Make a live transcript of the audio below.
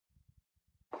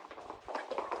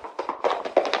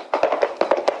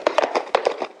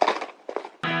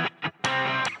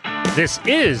This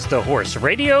is the Horse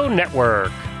Radio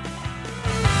Network.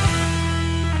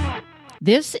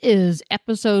 This is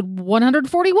episode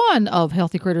 141 of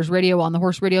Healthy Critters Radio on the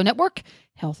Horse Radio Network.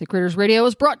 Healthy Critters Radio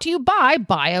is brought to you by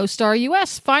Biostar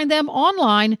US. Find them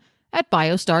online at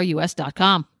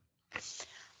biostarus.com.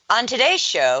 On today's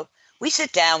show, we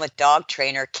sit down with dog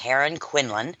trainer Karen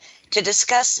Quinlan to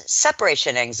discuss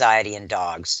separation anxiety in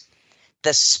dogs.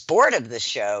 The sport of the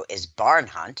show is barn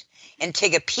hunt. In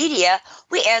Tigipedia,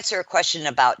 we answer a question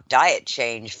about diet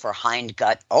change for hind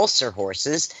gut ulcer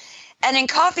horses. And in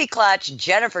Coffee Klatch,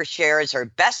 Jennifer shares her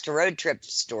best road trip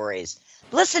stories.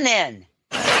 Listen in.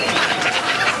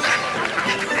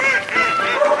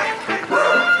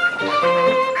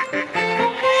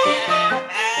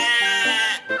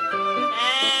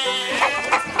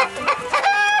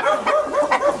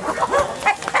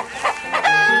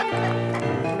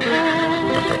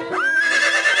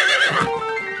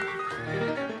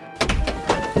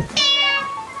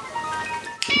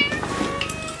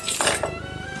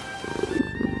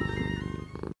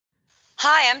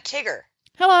 Hi, I'm Tigger.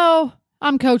 Hello,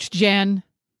 I'm Coach Jen.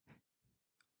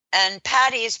 And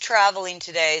Patty is traveling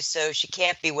today, so she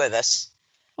can't be with us.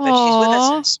 But she's with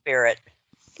us in spirit.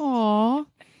 Aww.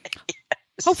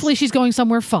 Yes. Hopefully she's going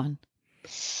somewhere fun.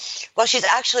 Well, she's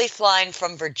actually flying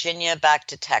from Virginia back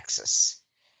to Texas.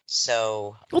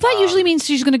 So. Well, that usually means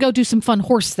she's going to go do some fun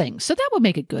horse things. So that would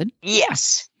make it good.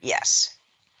 Yes. Yes.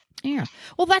 Yeah.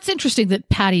 Well, that's interesting that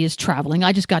Patty is traveling.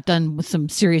 I just got done with some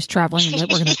serious traveling that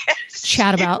we're going to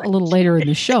chat about a little later in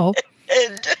the show.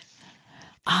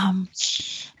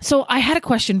 So I had a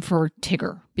question for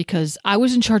Tigger because I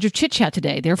was in charge of chit chat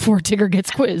today. Therefore, Tigger gets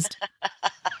quizzed.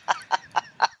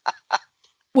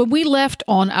 When we left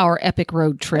on our epic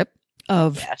road trip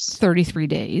of 33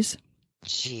 days,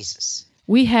 Jesus,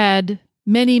 we had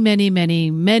many, many,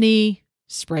 many, many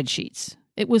spreadsheets.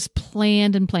 It was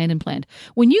planned and planned and planned.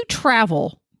 When you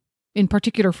travel, in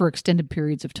particular for extended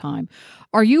periods of time,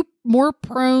 are you more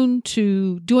prone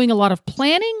to doing a lot of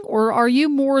planning, or are you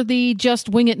more the just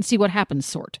wing it and see what happens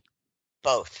sort?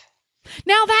 Both.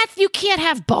 Now you can't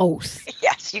have both.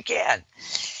 Yes, you can.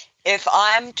 If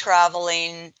I'm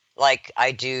traveling like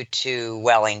I do to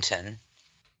Wellington,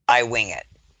 I wing it.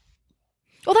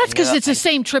 Well, that's because it's the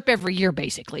same trip every year,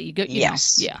 basically. You know,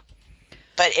 yeah.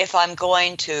 But if I'm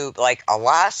going to like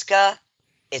Alaska,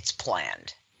 it's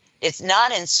planned. It's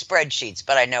not in spreadsheets,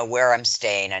 but I know where I'm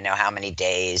staying. I know how many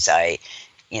days. I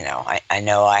know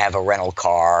I have a rental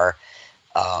car.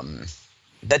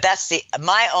 But that's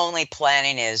my only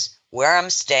planning is where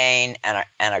I'm staying and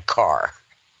a car,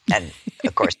 and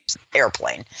of course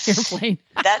airplane. Airplane.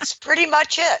 That's pretty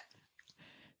much it.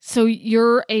 So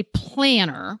you're a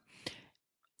planner.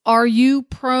 Are you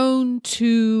prone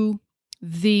to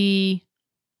the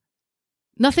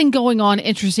nothing going on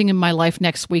interesting in my life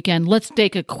next weekend? Let's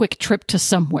take a quick trip to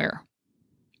somewhere.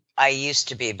 I used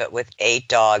to be, but with 8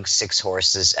 dogs, 6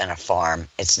 horses, and a farm,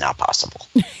 it's not possible.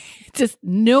 Just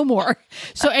no more.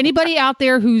 So anybody out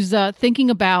there who's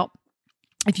thinking about,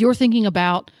 if you're thinking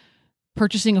about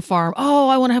purchasing a farm,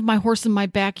 I want to have my horse in my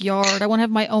backyard. I want to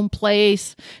have my own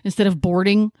place instead of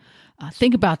boarding.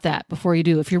 Think about that before you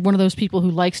do. If you're one of those people who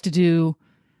likes to do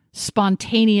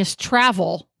spontaneous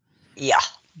travel. Yeah.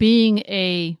 Being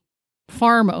a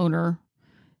farm owner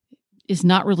is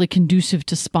not really conducive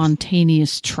to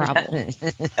spontaneous travel.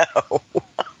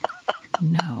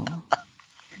 No.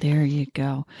 There you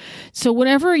go. So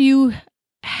whenever you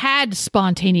had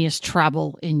spontaneous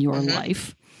travel in your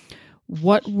life,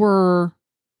 what were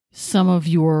some of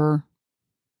your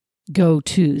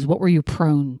go-tos? What were you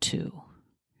prone to?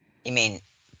 You mean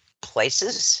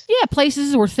places? Yeah,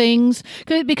 places or things.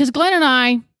 Because Glenn and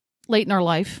I, late in our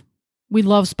life, we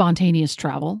love spontaneous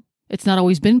travel. It's not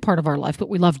always been part of our life, but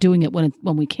we love doing it when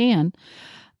we can.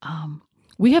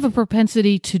 We have a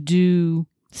propensity to do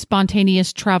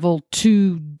spontaneous travel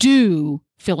to do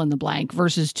fill in the blank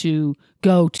versus to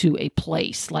go to a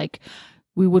place. Like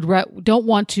we don't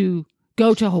want to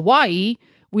go to Hawaii.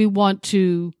 We want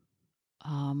to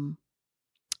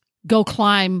go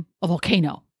climb a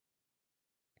volcano.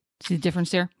 See the difference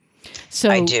there? So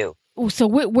I do. So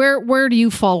where do you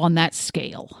fall on that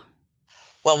scale?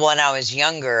 Well, when I was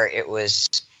younger, it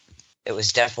was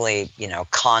definitely,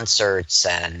 concerts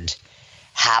and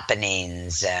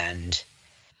happenings and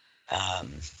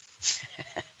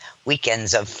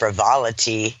weekends of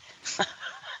frivolity.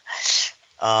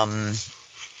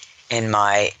 In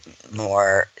my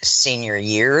more senior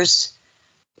years,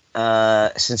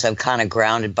 since I'm kind of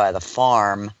grounded by the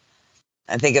farm,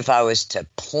 I think if I was to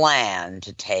plan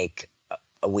to take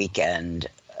a weekend,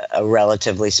 a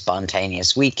relatively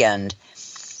spontaneous weekend,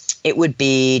 it would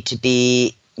be to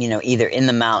be, either in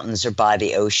the mountains or by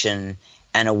the ocean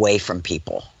and away from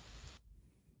people.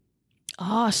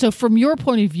 So from your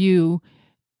point of view,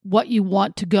 what you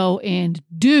want to go and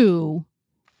do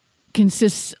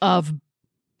consists of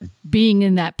being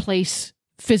in that place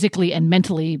physically and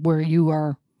mentally where you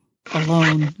are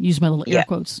alone. Use my little air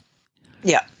quotes.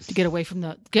 Yeah. To get away from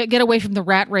the get away from the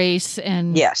rat race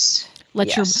and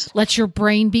let your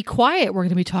brain be quiet. We're going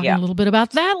to be talking a little bit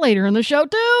about that later in the show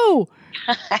too.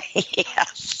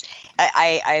 Yes.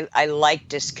 I like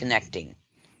disconnecting.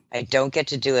 I don't get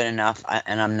to do it enough,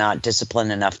 and I'm not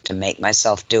disciplined enough to make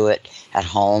myself do it at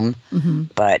home. Mm-hmm.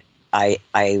 But I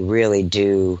really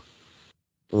do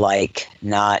like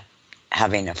not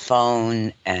having a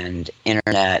phone and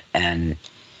internet, and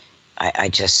I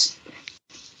just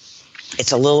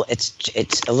it's a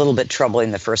little bit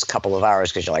troubling the first couple of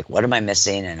hours because you're like, what am I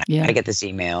missing? And I get this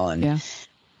email,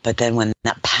 but then when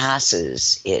that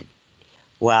passes,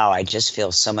 I just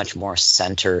feel so much more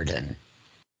centered, and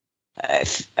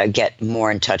I get more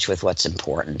in touch with what's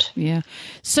important. Yeah.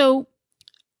 So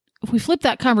if we flip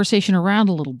that conversation around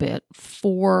a little bit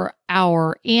for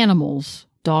our animals,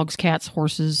 dogs, cats,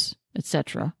 horses,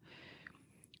 etc.,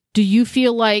 do you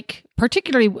feel like,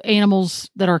 particularly animals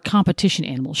that are competition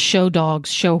animals, show dogs,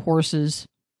 show horses,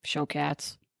 show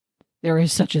cats, there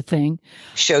is such a thing.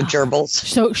 Show gerbils.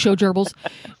 Show gerbils.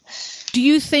 Do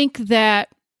you think that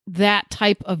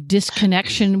type of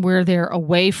disconnection where they're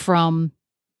away from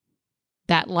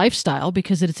that lifestyle,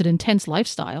 because it's an intense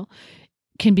lifestyle,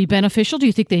 can be beneficial? Do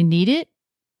you think they need it?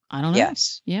 I don't know.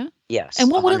 Yes. Yeah? Yes. And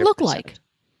what would 100%. it look like?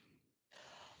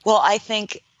 Well, I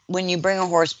think when you bring a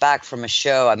horse back from a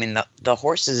show, I mean, the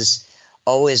horses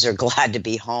always are glad to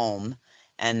be home.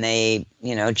 And they,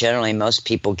 generally most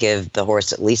people give the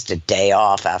horse at least a day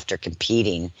off after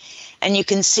competing. And you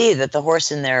can see that the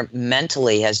horse in there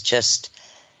mentally has just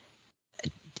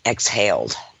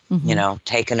exhaled,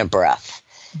 taken a breath.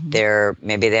 Mm-hmm.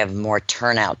 Maybe they have more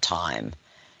turnout time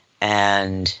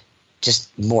and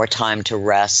just more time to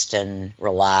rest and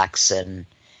relax, and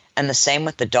the same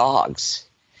with the dogs.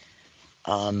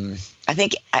 I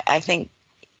think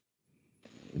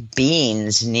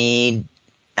beings need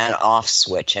an off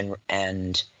switch,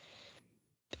 and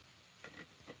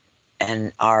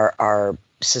our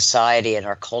society and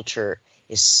our culture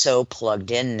is so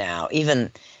plugged in now.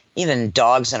 Even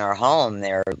dogs in our home,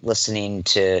 they're listening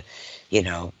to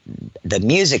the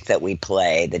music that we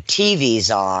play, the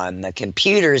TV's on, the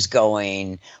computer's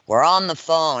going, we're on the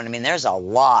phone. I mean, there's a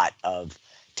lot of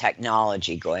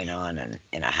technology going on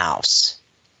in a house.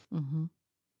 Mm-hmm.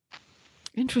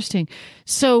 Interesting.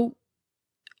 So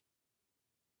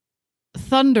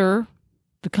Thunder,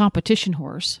 the competition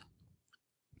horse,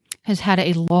 has had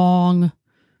a long,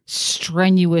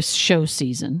 strenuous show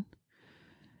season.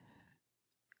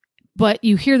 But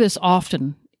you hear this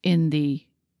often in the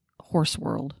horse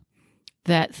world,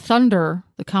 that Thunder,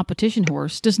 the competition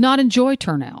horse, does not enjoy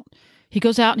turnout. He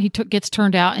goes out and he gets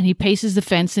turned out, and he paces the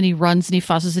fence, and he runs and he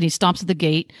fusses and he stomps at the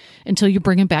gate until you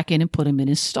bring him back in and put him in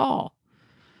his stall.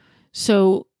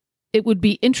 So it would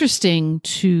be interesting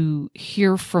to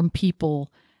hear from people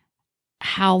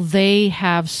how they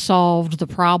have solved the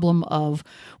problem of,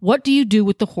 what do you do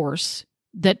with the horse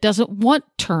that doesn't want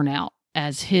turnout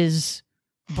as his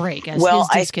break, as his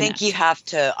disconnect? I think you have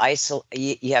to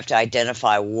isolate. You have to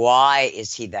identify, why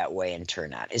is he that way in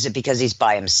turnout? Is it because he's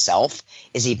by himself?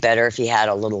 Is he better if he had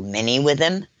a little mini with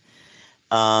him?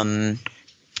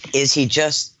 Is he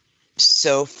just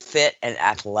so fit and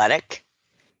athletic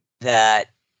that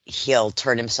he'll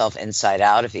turn himself inside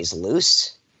out if he's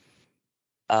loose?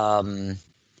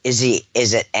 Is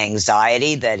it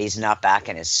anxiety that he's not back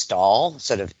in his stall,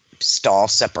 sort of stall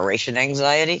separation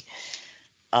anxiety?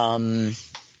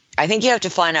 I think you have to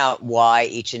find out why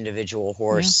each individual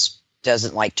horse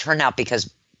doesn't like turnout,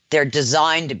 because they're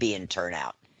designed to be in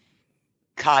turnout.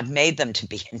 God made them to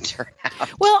be in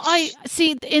turnout. Well, I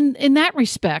see in that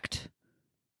respect,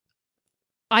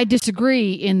 I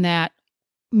disagree in that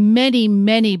many,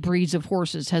 many breeds of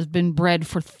horses have been bred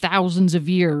for thousands of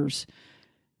years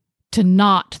to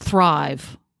not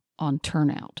thrive on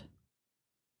turnout.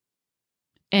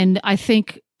 And I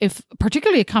think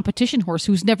particularly a competition horse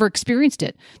who's never experienced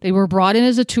it, they were brought in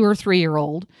as a 2 or 3 year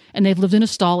old and they've lived in a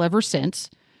stall ever since.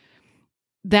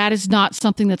 That is not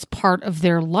something that's part of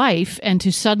their life, and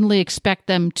to suddenly expect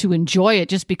them to enjoy it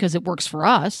just because it works for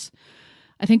us,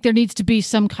 I think there needs to be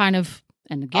some kind of,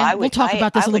 and again, we'll talk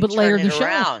about this a little bit later in the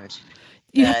show.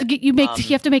 You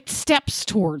have to make steps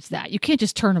towards that. You can't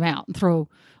just turn them out and throw,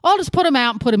 I'll just put them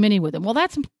out and put a mini with them. Well,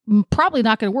 that's probably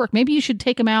not going to work. Maybe you should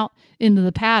take them out into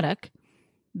the paddock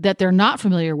that they're not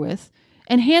familiar with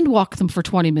and hand walk them for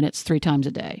 20 minutes 3 times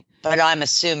a day. But I'm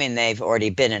assuming they've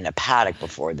already been in a paddock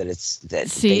before but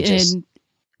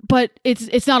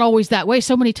it's not always that way.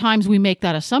 So many times we make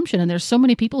that assumption, and there's so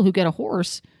many people who get a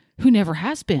horse who never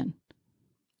has been.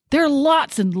 There are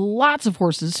lots and lots of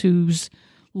horses whose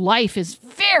life is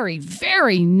very,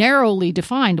 very narrowly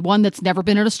defined. One that's never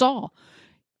been in a stall,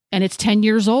 and it's 10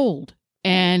 years old,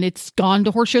 and it's gone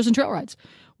to horse shows and trail rides.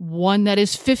 One that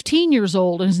is 15 years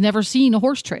old and has never seen a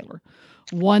horse trailer.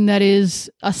 One that is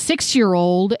a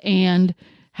 6-year-old and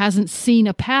hasn't seen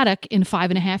a paddock in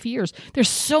 5.5 years. There's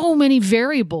so many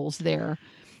variables there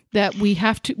that we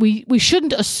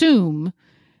shouldn't assume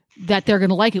that they're going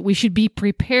to like it. We should be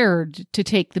prepared to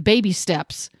take the baby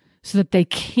steps so that they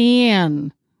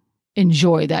can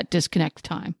enjoy that disconnect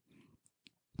time.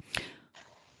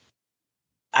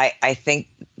 I think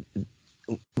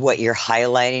what you're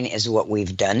highlighting is what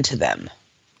we've done to them.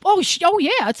 Oh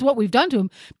yeah, it's what we've done to them,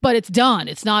 but it's done.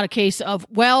 It's not a case of,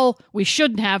 well, we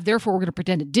shouldn't have, therefore we're going to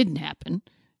pretend it didn't happen.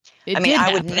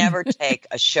 I would never take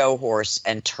a show horse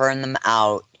and turn them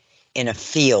out in a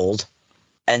field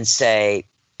and say,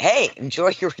 hey,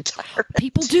 enjoy your retirement.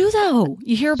 People do, though.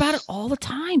 You hear about it all the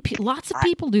time. Lots of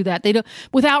people do that. They do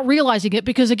without realizing it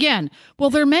because, again, well,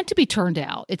 they're meant to be turned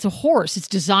out. It's a horse. It's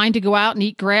designed to go out and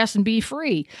eat grass and be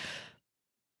free.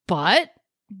 But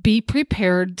be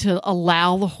prepared to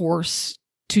allow the horse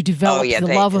to develop the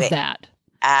love of that.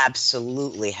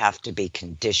 Absolutely have to be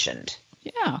conditioned.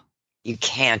 Yeah. You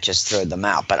can't just throw them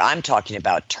out. But I'm talking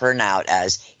about turnout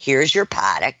as, here's your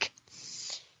paddock.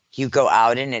 You go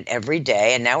out in it every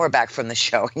day. And now we're back from the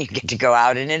show and you get to go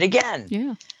out in it again.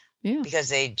 Yeah. Yeah. Because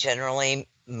they generally,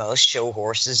 most show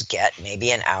horses get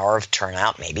maybe an hour of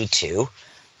turnout, maybe 2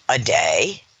 a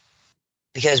day.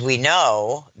 Because we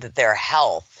know that their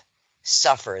health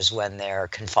suffers when they're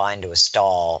confined to a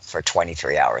stall for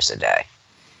 23 hours a day.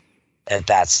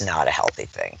 That's not a healthy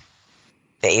thing.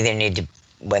 They either need to,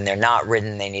 when they're not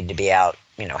ridden, they need to be out,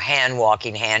 hand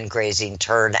walking, hand grazing,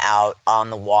 turned out on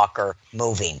the walker,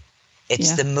 moving.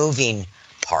 It's the moving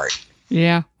part.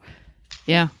 Yeah.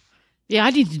 Yeah. Yeah, I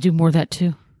need to do more of that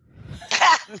too.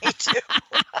 Me too.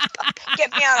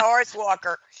 Get me on a horse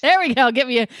walker. There we go.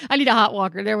 I need a hot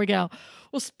walker. There we go.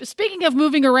 Well, speaking of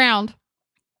moving around,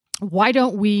 why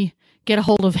don't we get a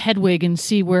hold of Hedwig and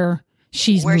see where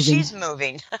she's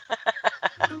moving?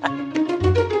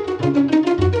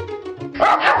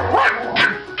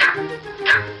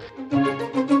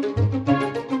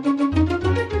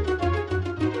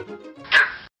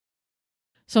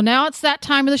 So now it's that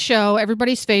time of the show,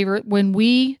 everybody's favorite, when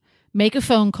we make a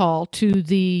phone call to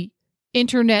the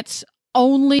internet's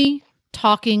only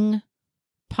talking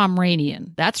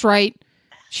Pomeranian. That's right.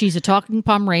 She's a talking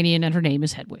Pomeranian, and her name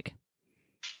is Hedwig.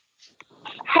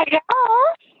 Hello?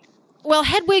 Well,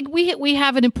 Hedwig, we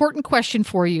have an important question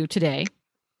for you today.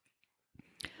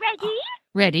 Ready?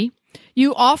 Ready.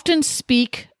 You often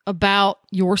speak about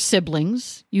your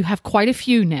siblings. You have quite a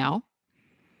few now.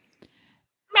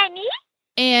 Many?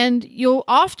 And you'll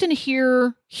often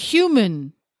hear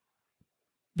human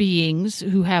beings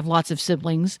who have lots of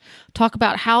siblings talk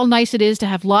about how nice it is to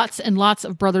have lots and lots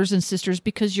of brothers and sisters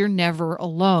because you're never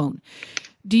alone.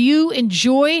 Do you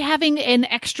enjoy having an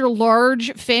extra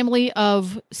large family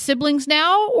of siblings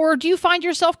now, or do you find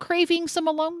yourself craving some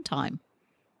alone time?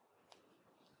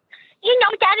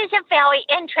 That is a very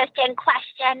interesting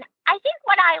question. I think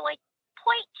what I would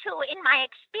point to in my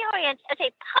experience as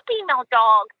a puppy mill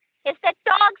dog is that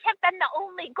dogs have been the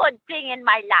only good thing in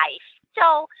my life.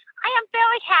 So I am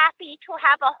very happy to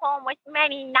have a home with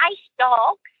many nice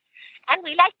dogs, and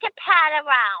we like to pad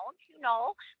around,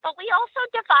 but we also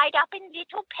divide up in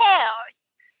little pairs.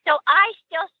 So I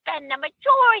still spend the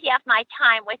majority of my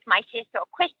time with my sister,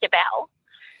 Christabel.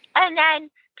 And then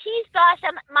Peas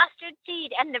Blossom, Mustard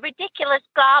Seed, and the ridiculous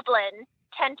Goblin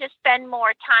tend to spend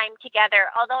more time together,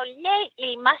 although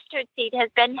lately Mustard Seed has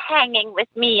been hanging with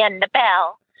me and the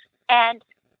Belle. And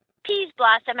Peas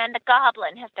Blossom and the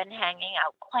Goblin have been hanging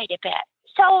out quite a bit.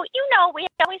 So, we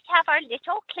always have our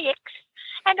little cliques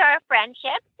and our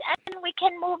friendships, and we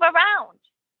can move around.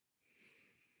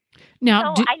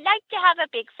 Now, I like to have a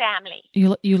big family.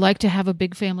 You like to have a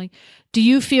big family. Do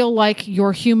you feel like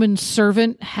your human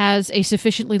servant has a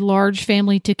sufficiently large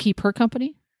family to keep her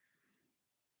company?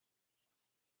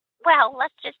 Well,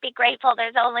 let's just be grateful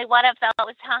there's only one of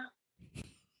those, huh?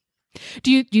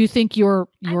 Do you think your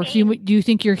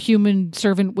human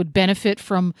servant would benefit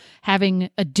from having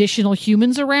additional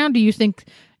humans around? Do you think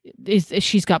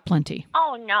she's got plenty?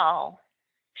 Oh no,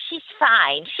 she's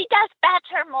fine. She does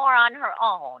better more on her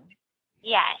own.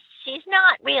 Yes, she's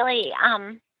not really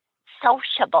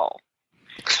sociable.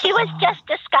 She was just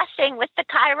discussing with the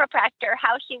chiropractor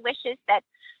how she wishes that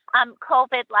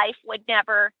COVID life would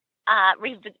never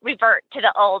revert to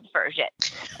the old version.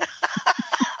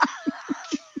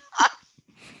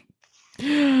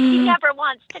 She never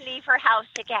wants to leave her house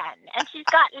again. And she's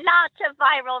got lots of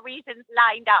viral reasons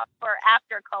lined up for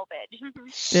after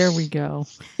COVID. There we go.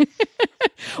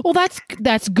 Well,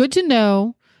 that's good to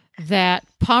know that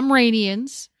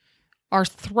Pomeranians are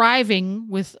thriving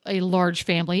with a large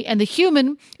family, and the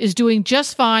human is doing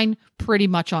just fine pretty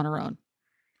much on her own.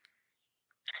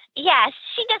 Yes,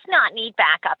 she does not need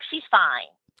backup. She's fine.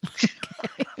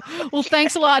 Okay. Well,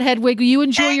 thanks a lot, Hedwig. You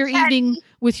enjoy your evening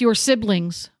with your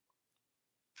siblings.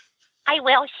 I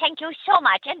will. Thank you so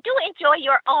much. And do enjoy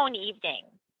your own evening.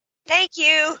 Thank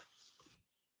you.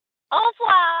 Au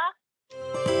revoir.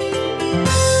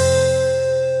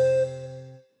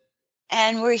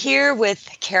 And we're here with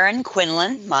Karen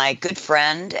Quinlan, my good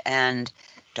friend and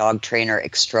dog trainer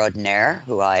extraordinaire,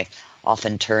 who I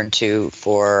often turn to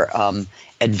for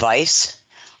advice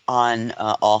on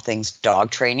all things dog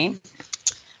training.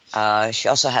 She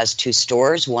also has 2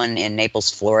 stores, one in Naples,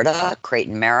 Florida, Crate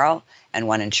and Marrow, and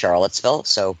one in Charlottesville.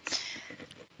 So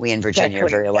we in Virginia are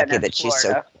very lucky that she's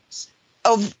so close.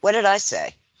 Oh, what did I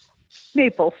say?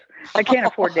 Naples. I can't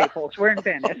afford Naples. We're in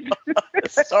Venice.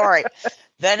 Sorry.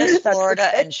 Venice, Florida,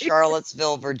 and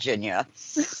Charlottesville, Virginia.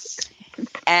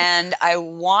 And I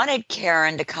wanted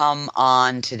Karen to come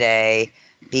on today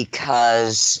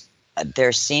because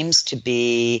there seems to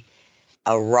be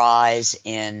a rise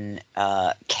in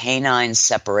canine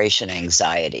separation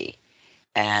anxiety.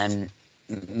 And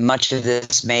much of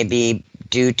this may be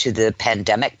due to the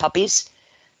pandemic puppies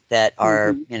that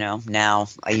are, now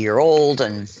a year old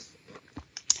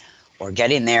or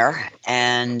getting there.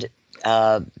 And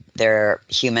their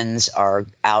humans are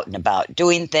out and about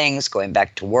doing things, going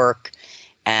back to work.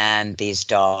 And these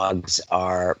dogs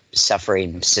are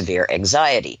suffering severe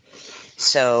anxiety.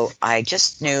 So I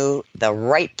just knew the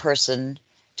right person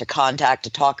to contact to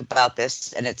talk about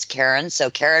this, and it's Karen. So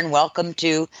Karen, welcome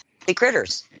to the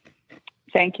Critters.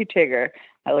 Thank you, Tigger.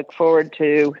 I look forward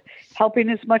to helping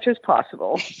as much as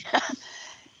possible.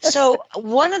 So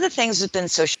one of the things that's been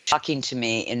so shocking to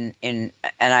me and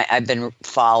I've been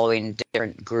following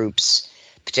different groups,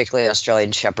 particularly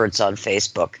Australian Shepherds on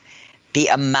Facebook, the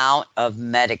amount of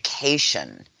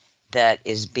medication that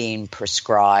is being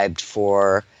prescribed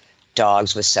for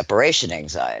dogs with separation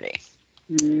anxiety.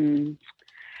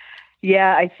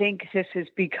 Yeah, I think this is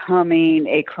becoming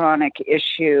a chronic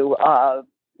issue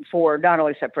for not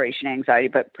only separation anxiety,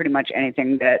 but pretty much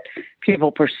anything that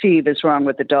people perceive is wrong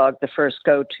with the dog. The first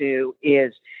go-to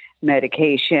is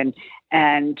medication.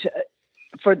 And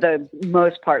for the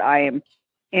most part, I am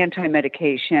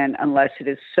anti-medication unless it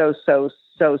is so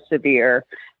severe,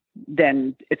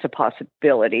 then it's a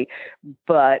possibility.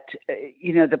 But,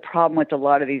 the problem with a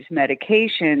lot of these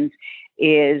medications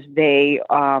is they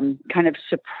kind of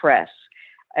suppress.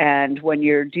 And when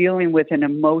you're dealing with an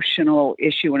emotional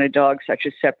issue in a dog, such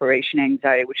as separation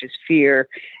anxiety, which is fear,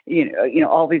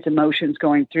 all these emotions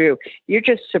going through, you're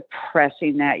just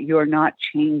suppressing that. You're not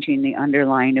changing the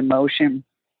underlying emotion.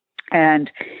 And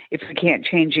if we can't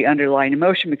change the underlying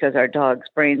emotion because our dog's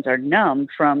brains are numb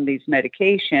from these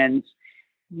medications,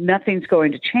 nothing's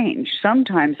going to change.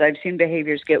 Sometimes I've seen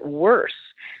behaviors get worse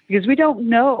because we don't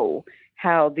know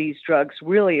how these drugs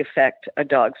really affect a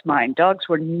dog's mind. Dogs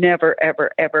were never, ever,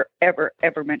 ever, ever,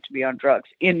 ever meant to be on drugs,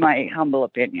 in my humble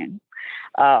opinion.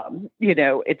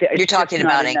 You're talking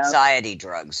about anxiety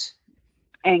drugs.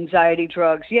 Anxiety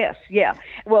drugs, yes, yeah.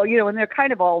 Well, and they're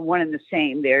kind of all one and the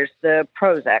same. There's the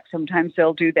Prozac. Sometimes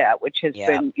they'll do that, which has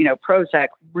been, Prozac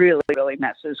really, really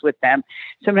messes with them.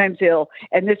 Sometimes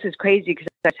and this is crazy because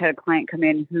I had a client come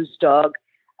in whose dog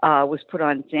was put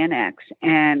on Xanax,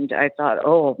 and I thought,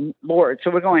 oh, Lord. So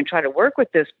we're going to try to work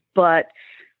with this, but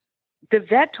the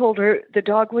vet told her the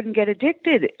dog wouldn't get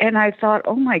addicted. And I thought,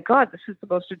 oh my God, this is the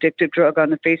most addictive drug on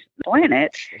the face of the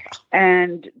planet.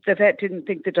 And the vet didn't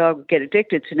think the dog would get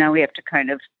addicted. So now we have to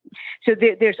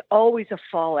there's always a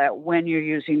fallout when you're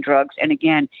using drugs. And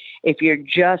again, if you're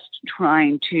just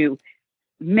trying to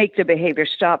make the behavior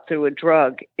stop through a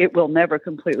drug, it will never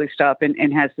completely stop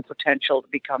and has the potential to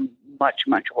become much,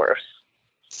 much worse.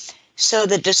 So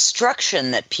the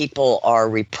destruction that people are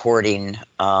reporting,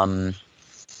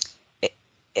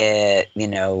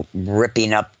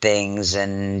 ripping up things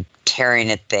and tearing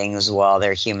at things while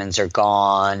their humans are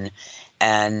gone.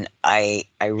 And I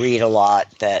read a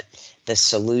lot that the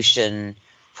solution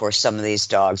for some of these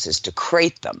dogs is to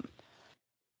crate them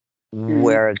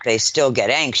where they still get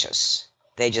anxious.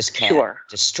 They just can't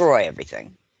destroy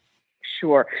everything.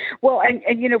 Sure. Well, and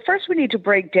first we need to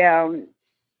break down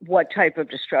what type of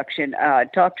destruction.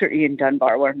 Dr. Ian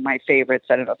Dunbar, one of my favorites.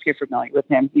 I don't know if you're familiar with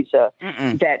him. He's a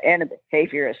vet and a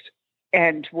behaviorist.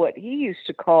 And what he used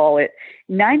to call it,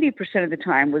 90% of the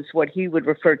time, was what he would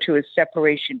refer to as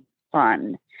separation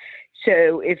fun.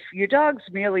 So if your dog's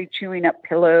merely chewing up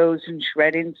pillows and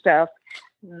shredding stuff,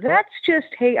 that's just,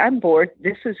 hey, I'm bored.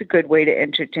 This is a good way to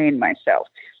entertain myself.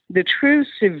 The true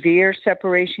severe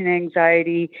separation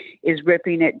anxiety is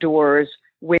ripping at doors,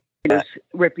 windows,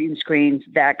 ripping screens,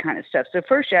 that kind of stuff. So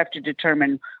first you have to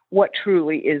determine what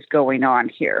truly is going on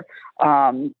here.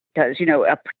 Because,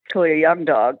 particularly a young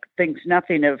dog thinks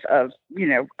nothing of,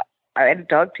 I had a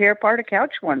dog tear apart a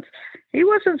couch once. He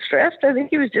wasn't stressed. I think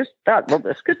he was just thought, well,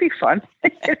 this could be fun.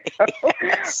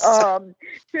 So,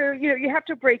 you have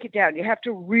to break it down. You have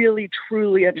to really,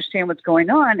 truly understand what's going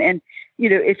on. And,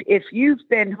 if you've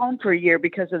been home for a year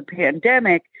because of the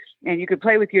pandemic and you could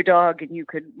play with your dog and you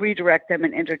could redirect them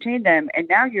and entertain them, and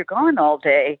now you're gone all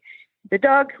day, the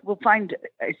dog will find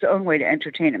its own way to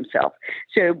entertain himself.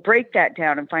 So break that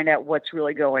down and find out what's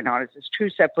really going on. Is this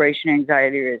true separation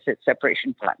anxiety or is it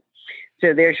separation fun?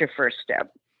 So there's your first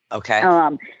step. Okay.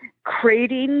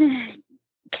 Crating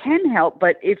can help,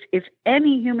 but if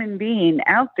any human being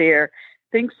out there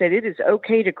thinks that it is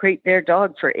okay to crate their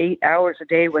dog for 8 hours a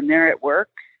day when they're at work,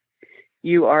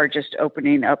 you are just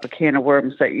opening up a can of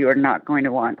worms that you are not going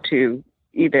to want to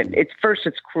even. It's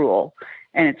cruel.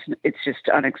 And it's just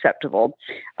unacceptable.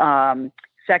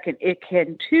 Second, it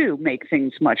can too make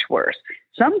things much worse.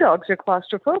 Some dogs are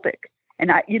claustrophobic,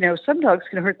 and some dogs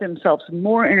can hurt themselves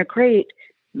more in a crate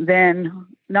than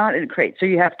not in a crate. So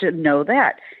you have to know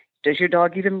that. Does your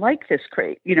dog even like this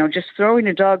crate? Just throwing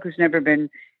a dog who's never been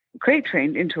crate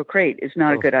trained into a crate is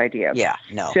not a good idea. Yeah,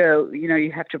 no. So,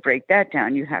 you have to break that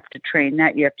down. You have to train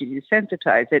that. You have to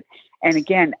desensitize it. And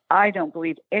again, I don't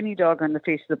believe any dog on the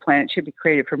face of the planet should be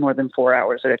crated for more than 4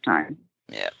 hours at a time.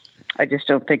 Yeah. I just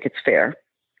don't think it's fair.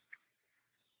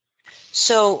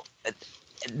 So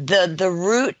the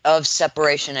root of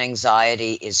separation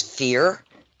anxiety is fear?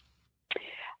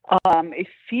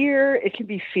 Fear, it can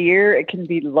be fear. It can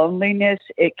be loneliness.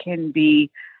 It can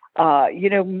be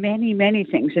many, many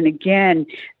things. And again,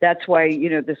 that's why,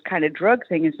 this kind of drug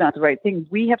thing is not the right thing.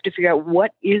 We have to figure out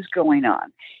what is going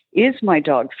on. Is my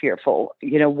dog fearful?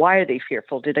 Why are they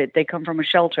fearful? Did they come from a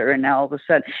shelter and now all of a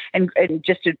sudden, and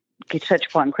just to touch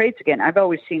upon crates again, I've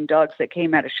always seen dogs that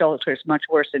came out of shelters much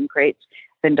worse in crates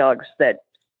than dogs that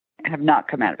have not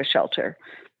come out of a shelter,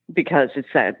 because it's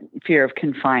that fear of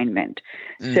confinement.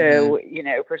 Mm-hmm. So,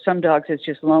 for some dogs, it's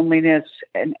just loneliness.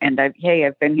 And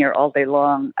I've been here all day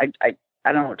long. I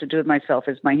don't know what to do with myself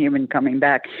as my human coming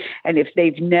back. And if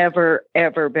they've never,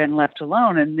 ever been left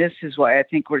alone, and this is why I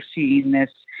think we're seeing this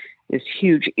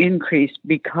huge increase,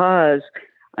 because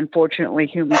unfortunately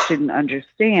humans didn't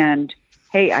understand,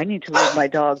 hey, I need to leave my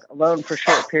dog alone for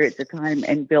short periods of time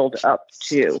and build up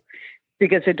to.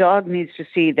 Because a dog needs to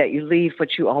see that you leave,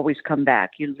 but you always come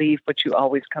back. You leave, but you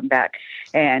always come back.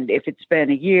 And if it's been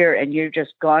a year and you're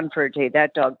just gone for a day,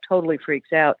 that dog totally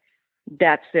freaks out.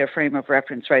 That's their frame of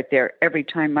reference right there. Every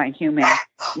time my human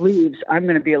leaves, I'm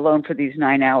going to be alone for these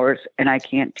 9 hours, and I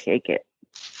can't take it.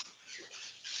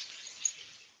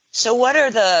 So what are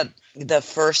the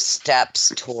first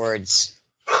steps towards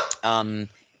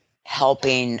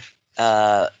helping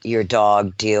your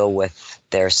dog deal with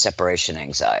their separation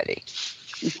anxiety?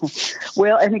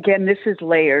 Well, and again, this is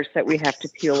layers that we have to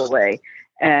peel away.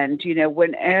 And,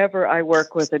 whenever I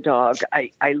work with a dog,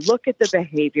 I look at the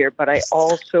behavior, but I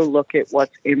also look at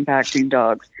what's impacting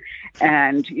dogs.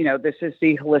 And, this is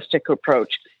the holistic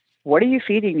approach. What are you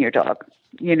feeding your dog?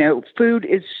 Food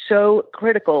is so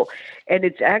critical, and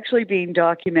it's actually being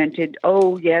documented.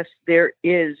 Oh, yes, there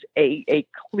is a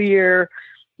clear,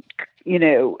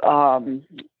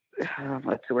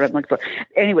 what's the word I'm looking for?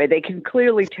 Anyway, they can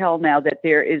clearly tell now that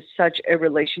there is such a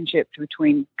relationship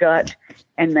between gut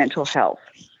and mental health.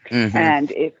 Mm-hmm.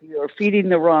 And if you're feeding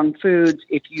the wrong foods,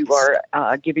 if you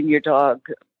are giving your dog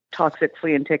toxic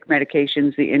flea and tick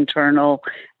medications, the internal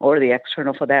or the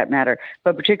external for that matter,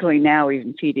 but particularly now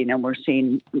even feeding them, we're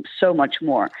seeing so much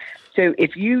more. So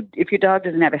if your dog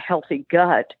doesn't have a healthy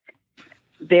gut,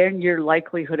 then your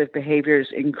likelihood of behaviors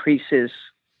increases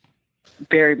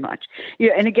very much.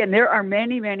 And again, there are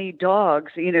many, many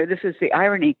dogs. This is the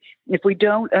irony. If we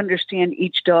don't understand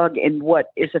each dog and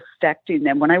what is affecting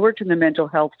them, when I worked in the mental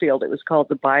health field, it was called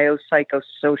the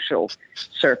biopsychosocial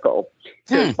circle.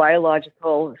 So it's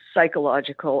biological,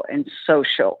 psychological, and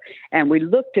social. And we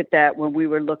looked at that when we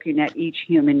were looking at each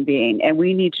human being. And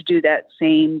we need to do that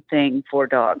same thing for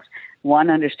dogs. One,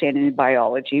 understanding the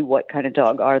biology, what kind of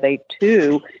dog are they?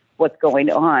 Two, what's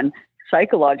going on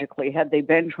psychologically, had they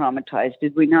been traumatized?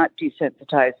 Did we not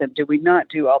desensitize them? Did we not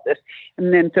do all this?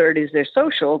 And then third is their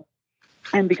social.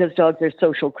 And because dogs are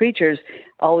social creatures,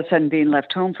 all of a sudden being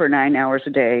left home for 9 hours a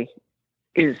day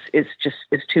is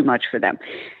too much for them.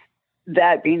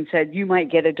 That being said, you might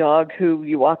get a dog who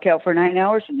you walk out for 9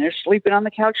 hours and they're sleeping on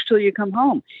the couch till you come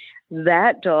home.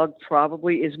 That dog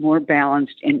probably is more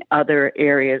balanced in other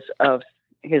areas of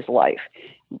his life.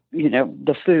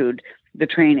 The food, the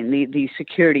training, the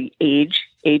security, age.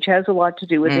 Age has a lot to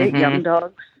do with it. Young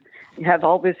dogs have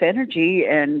all this energy,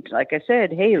 and like I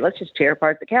said, hey, let's just tear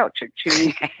apart the couch or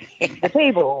chew the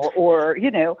table, or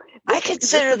I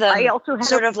consider them I also have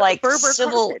sort of like Berber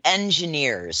civil carpet.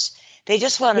 engineers. They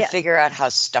just want to figure out how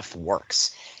stuff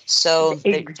works. So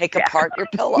they take Exactly. apart your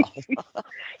pillow.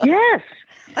 Yes.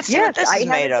 Let's see what this I is had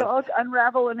made a of. dog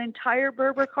unravel an entire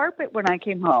Berber carpet when I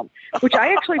came home, which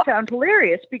I actually found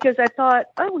hilarious because I thought,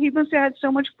 oh, he must have had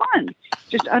so much fun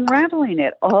just unraveling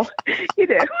it all, and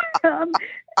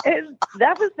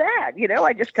that was that.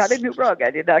 I just got a new rug.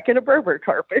 I did not get a Berber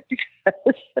carpet.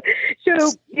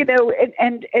 So,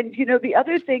 and the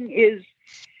other thing is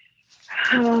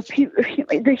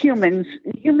the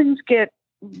humans get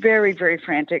very, very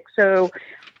frantic. So,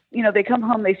 they come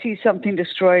home, they see something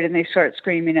destroyed, and they start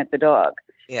screaming at the dog.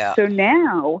 Yeah. So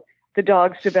now the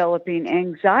dog's developing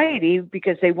anxiety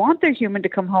because they want their human to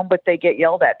come home, but they get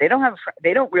yelled at. They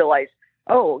don't realize,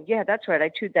 oh, yeah, that's right, I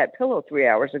chewed that pillow 3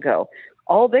 hours ago.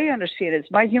 All they understand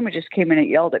is my human just came in and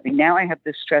yelled at me. Now I have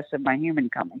the stress of my human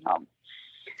coming home.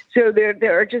 So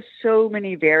there are just so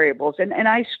many variables. And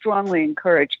I strongly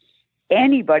encourage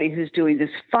anybody who's doing this,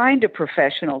 find a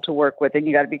professional to work with. And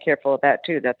you got to be careful of that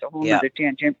too. That's a whole other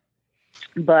tangent.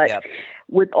 But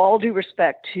with all due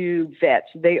respect to vets,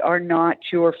 they are not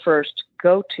your first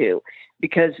go-to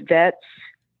because vets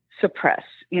suppress,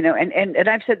 and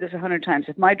I've said this 100 times.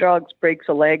 If my dog breaks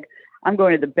a leg, I'm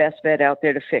going to the best vet out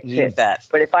there to fix it. Bet.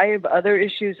 But if I have other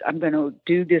issues, I'm going to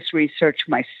do this research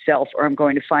myself, or I'm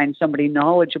going to find somebody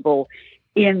knowledgeable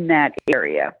in that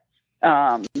area.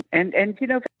 They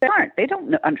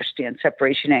don't understand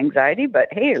separation anxiety, but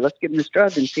hey, let's give them this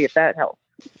drug and see if that helps.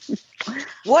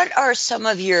 What are some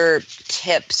of your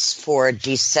tips for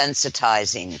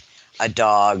desensitizing a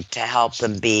dog to help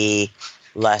them be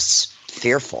less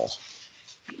fearful?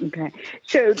 Okay.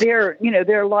 So there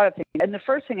are a lot of things. And the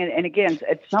first thing, and again,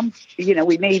 at some,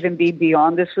 we may even be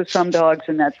beyond this with some dogs,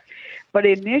 but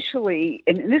initially,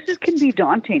 and this can be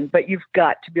daunting, but you've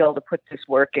got to be able to put this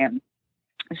work in.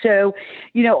 So,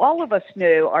 all of us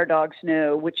know, our dogs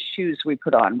know which shoes we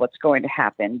put on, what's going to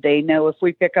happen. They know if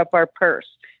we pick up our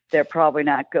purse, they're probably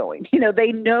not going.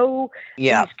 They know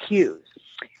these cues.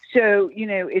 So,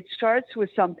 it starts with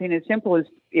something as simple as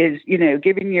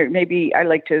giving maybe I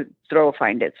like to throw a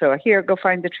find it. So here, go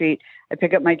find the treat. I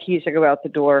pick up my keys, I go out the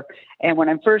door. And when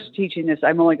I'm first teaching this,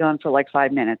 I'm only gone for like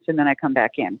 5 minutes and then I come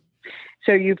back in.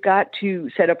 So you've got to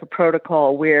set up a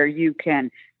protocol where you can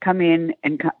come in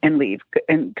and leave,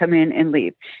 and come in and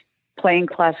leave. Playing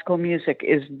classical music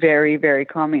is very, very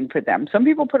calming for them. Some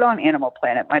people put on Animal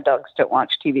Planet. My dogs don't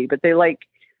watch TV, but they like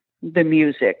the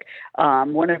music.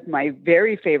 One of my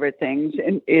very favorite things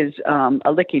is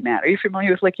a licky mat. Are you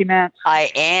familiar with licky mats?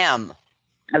 I am.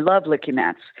 I love licky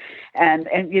mats. And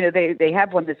they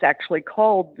have one that's actually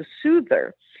called the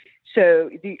Soother. So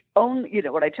the only,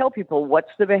 what I tell people,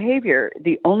 what's the behavior?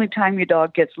 The only time your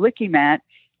dog gets licky mat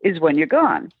is when you're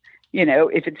gone.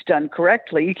 If it's done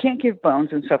correctly, you can't give bones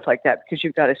and stuff like that because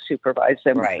you've got to supervise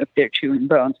them if they're chewing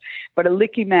bones. But a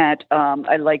licky mat,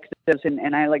 I like those,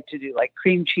 and I like to do like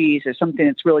cream cheese or something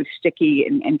that's really sticky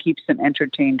and keeps them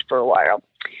entertained for a while.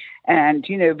 And,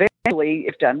 eventually,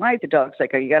 if done right, the dog's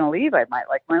like, are you going to leave? I might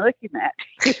like my licky mat.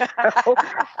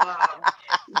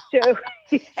 So,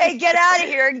 hey, get out of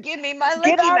here and give me my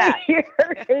licky mat. Get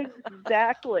out of here.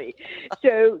 Exactly.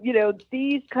 So,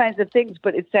 these kinds of things,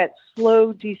 but it's that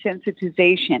slow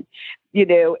desensitization,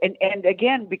 and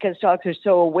again, because dogs are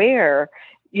so aware,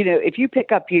 if you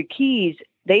pick up your keys,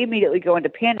 they immediately go into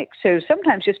panic. So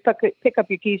sometimes just pick up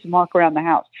your keys and walk around the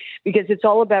house because it's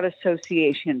all about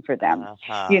association for them.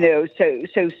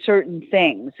 So certain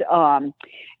things,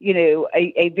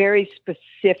 a very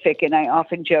specific, and I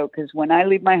often joke because when I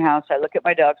leave my house, I look at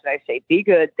my dogs and I say, be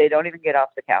good. They don't even get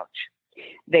off the couch.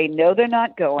 They know they're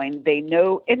not going. They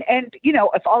know, and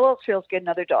if all else fails, get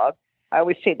another dog. I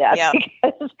always say that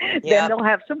because then they'll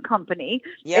have some company.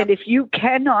 Yep. And if you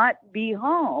cannot be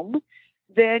home,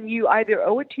 then you either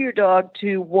owe it to your dog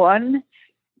to, one,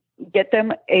 get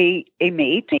them a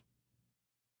mate,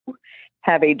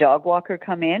 have a dog walker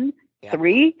come in,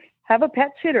 3, have a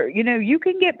pet sitter. You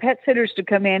can get pet sitters to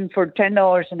come in for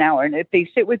 $10 an hour. And if they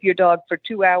sit with your dog for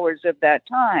 2 hours of that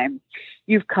time,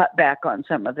 you've cut back on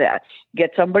some of that.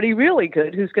 Get somebody really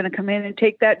good who's going to come in and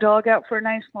take that dog out for a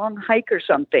nice long hike or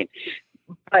something.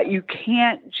 But you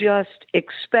can't just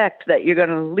expect that you're going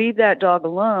to leave that dog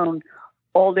alone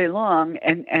all day long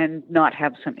and not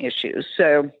have some issues.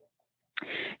 So,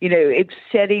 it's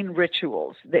setting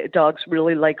rituals. The dogs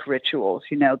really like rituals.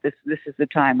 This is the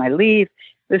time I leave.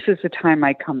 This is the time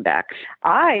I come back.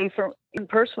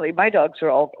 Personally, my dogs are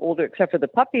all older except for the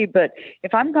puppy, but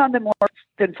if I'm gone more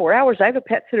than 4 hours, I have a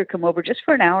pet sitter come over just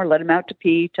for an hour, let him out to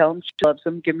pee, tell him she loves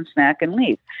him, give him a snack, and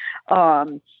leave.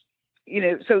 So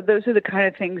those are the kind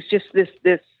of things, just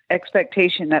this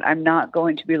expectation that I'm not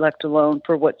going to be left alone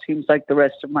for what seems like the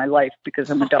rest of my life because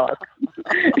I'm a dog.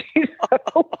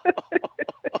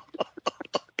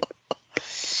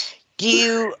 Do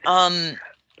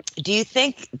you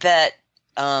think that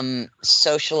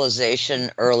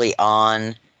socialization early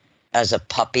on as a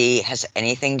puppy has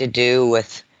anything to do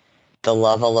with the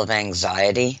level of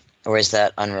anxiety, or is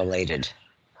that unrelated?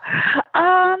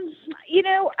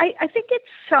 I think it's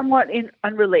somewhat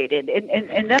unrelated,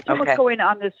 and that's what's going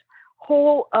on this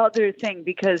whole other thing,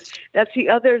 because that's the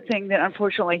other thing that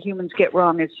unfortunately humans get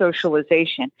wrong is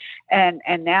socialization. And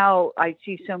now I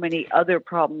see so many other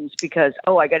problems because,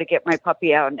 I got to get my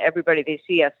puppy out, and everybody they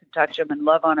see has to touch them and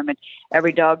love on them, and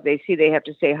every dog they see they have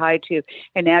to say hi to.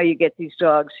 And now you get these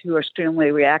dogs who are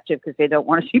extremely reactive because they don't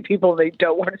want to see people, they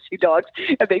don't want to see dogs,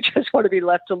 and they just want to be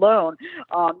left alone.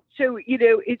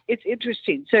 It's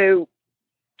interesting. So,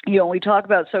 when we talk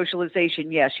about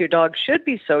socialization, yes, your dog should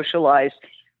be socialized,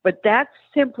 but that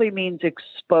simply means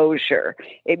exposure.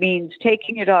 It means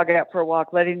taking your dog out for a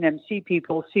walk, letting them see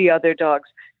people, see other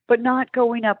dogs, but not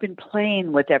going up and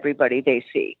playing with everybody they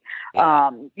see.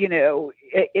 So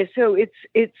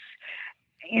it's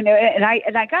and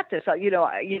I got this,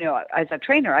 as a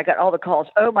trainer, I got all the calls.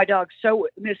 Oh, my dog's so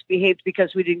misbehaved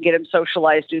because we didn't get him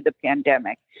socialized due to the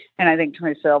pandemic. And I think to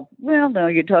myself, well, no,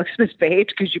 your dog's misbehaved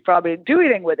because you probably didn't do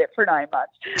anything with it for 9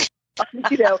 months.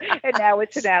 And now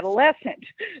it's an adolescent.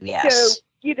 Yes.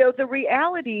 So, the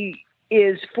reality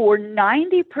is for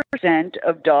 90%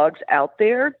 of dogs out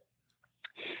there,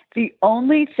 the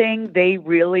only thing they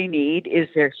really need is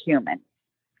their human.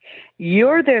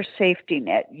 You're their safety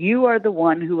net. You are the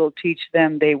one who will teach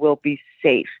them they will be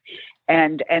safe.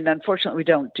 And unfortunately, we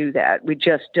don't do that. We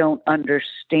just don't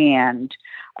understand,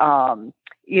 and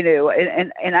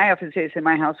I often say this in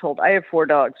my household. I have 4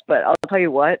 dogs, but I'll tell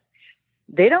you what,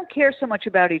 they don't care so much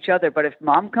about each other, but if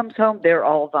mom comes home, they're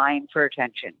all vying for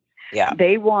attention. Yeah.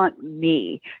 They want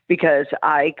me because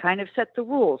I kind of set the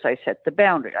rules. I set the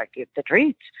boundary. I give the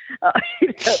treats.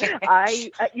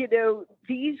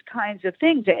 These kinds of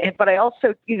things. But I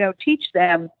also, teach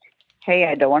them, hey,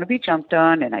 I don't want to be jumped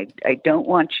on, and I don't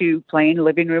want you playing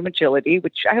living room agility,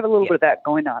 which I have a little bit of that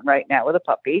going on right now with a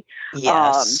puppy.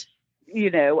 Yes.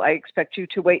 I expect you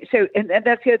to wait. So, and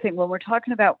that's the other thing, when we're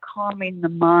talking about calming the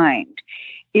mind,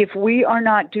 if we are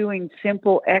not doing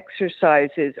simple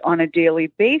exercises on a daily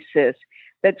basis,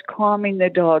 that's calming the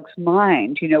dog's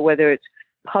mind, whether it's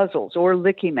puzzles or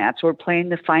licky mats or playing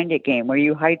the find it game where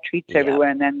you hide treats everywhere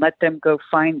and then let them go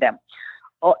find them.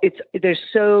 There's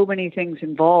so many things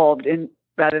involved in,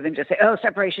 rather than just say,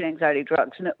 separation anxiety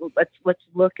drugs. No, let's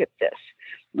look at this.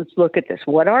 Let's look at this.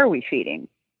 What are we feeding?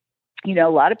 A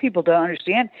lot of people don't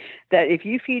understand that if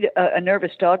you feed a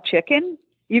nervous dog chicken,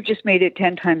 you've just made it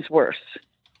 10 times worse.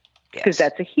 Because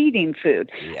that's a heating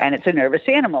food, and it's a nervous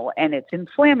animal, and it's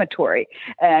inflammatory,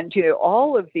 and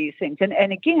all of these things.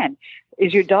 And again,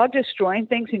 is your dog destroying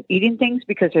things and eating things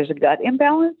because there's a gut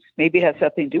imbalance? Maybe it has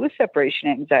something to do with separation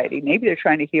anxiety. Maybe they're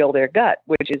trying to heal their gut,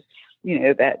 which is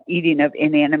that eating of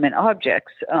inanimate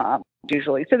objects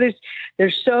usually. So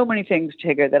there's so many things,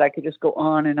 Tigger, that I could just go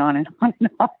on and on and on and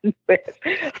on with.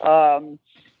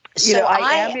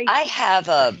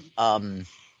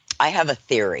 I have a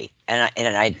theory, and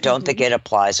I don't think it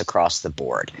applies across the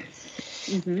board.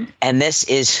 Mm-hmm. And this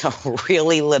is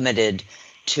really limited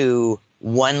to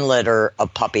one litter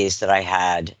of puppies that I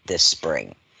had this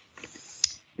spring.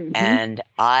 Mm-hmm. And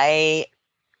I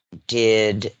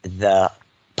did the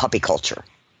puppy culture.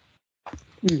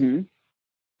 Mm-hmm.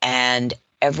 And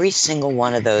every single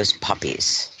one of those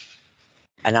puppies,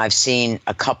 and I've seen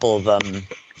a couple of them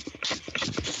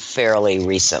fairly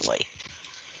recently,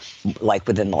 like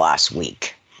within the last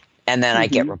week. And then I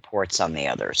get reports on the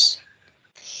others.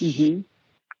 Mm-hmm.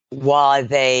 While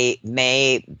they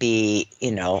may be,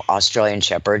 Australian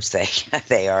Shepherds,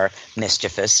 they are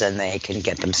mischievous and they can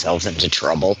get themselves into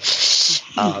trouble.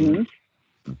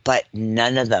 But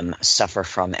none of them suffer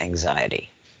from anxiety.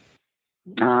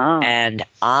 And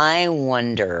I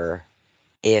wonder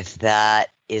if that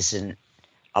isn't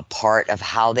a part of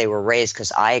how they were raised,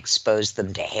 because I exposed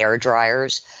them to hair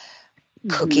dryers,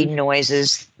 cooking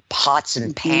noises, pots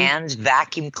and pans,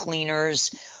 vacuum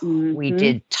cleaners. We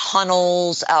did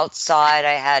tunnels outside.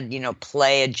 I had,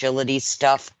 play agility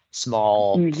stuff,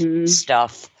 small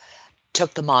stuff.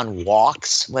 Took them on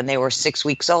walks when they were 6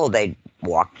 weeks old. They'd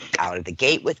walk out of the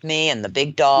gate with me and the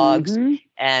big dogs,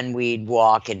 and we'd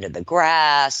walk into the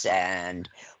grass, and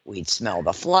we'd smell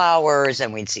the flowers,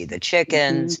 and we'd see the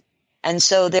chickens. And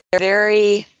so they're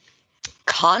very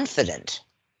confident.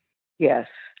 Yes.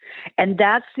 And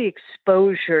that's the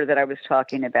exposure that I was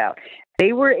talking about.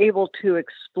 They were able to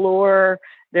explore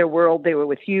their world. They were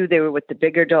with you. They were with the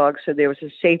bigger dogs. So there was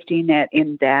a safety net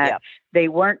in that. Yep. They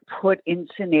weren't put in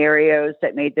scenarios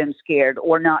that made them scared,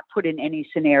 or not put in any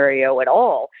scenario at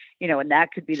all. And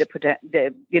that could be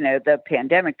the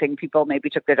pandemic thing. People maybe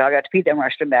took their dog out to pee, then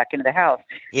rushed them back into the house.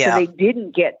 Yeah. So they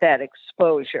didn't get that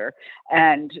exposure.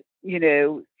 And,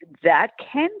 that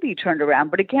can be turned around.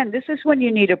 But again, this is when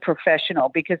you need a professional,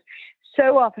 because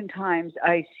so oftentimes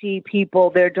I see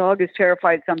people, their dog is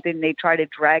terrified of something, they try to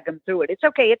drag them through it. It's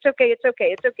okay.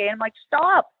 And I'm like,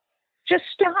 stop. Just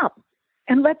stop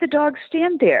and let the dog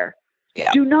stand there.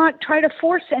 Yeah. Do not try to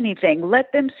force anything.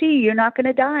 Let them see you're not going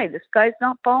to die. This guy's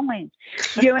not falling.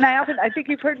 And I think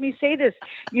you've heard me say this,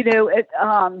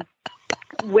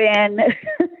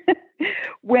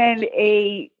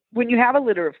 when you have a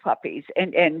litter of puppies,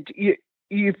 and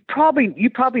you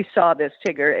probably saw this,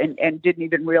 Tigger, and didn't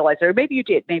even realize it, or maybe you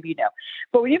did, maybe you know.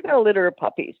 But when you've got a litter of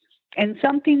puppies and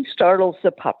something startles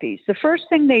the puppies, the first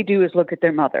thing they do is look at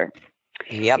their mother.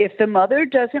 Yep. If the mother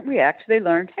doesn't react, they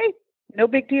learn, hey, no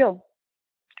big deal.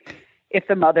 If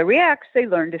the mother reacts, they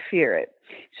learn to fear it.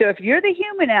 So if you're the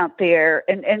human out there,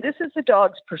 and this is the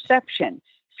dog's perception,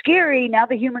 scary, now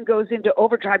the human goes into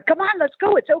overdrive. Come on, let's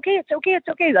go. It's okay.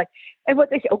 Like, and what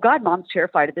they say, oh God, Mom's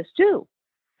terrified of this too.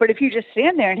 But if you just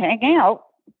stand there and hang out,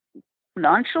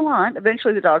 nonchalant,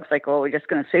 eventually the dog's like, oh, we're just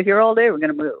going to sit here all day. We're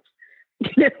going to move.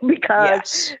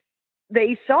 Because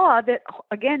they saw that,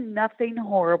 again, nothing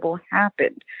horrible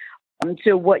happened.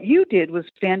 So what you did was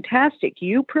fantastic.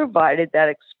 You provided that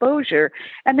exposure,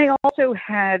 and they also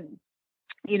had,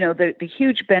 the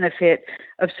huge benefit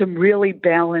of some really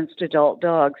balanced adult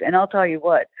dogs. And I'll tell you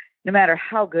what, no matter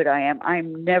how good I am,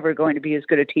 I'm never going to be as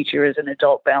good a teacher as an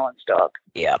adult balanced dog.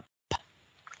 Yep.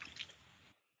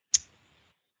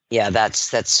 Yeah,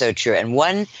 that's so true. And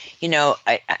one thing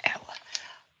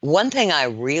I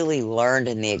really learned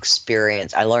in the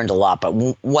experience, I learned a lot, but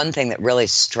one thing that really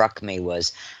struck me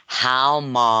was how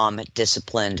Mom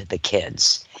disciplined the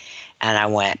kids. And I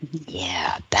went,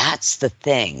 yeah, that's the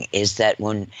thing, is that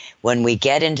when we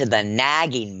get into the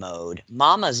nagging mode,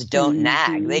 mamas don't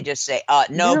nag. They just say,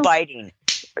 no biting.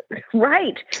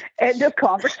 Right. End of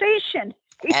conversation.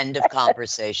 End of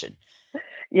conversation.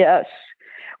 Yes.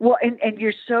 Well, and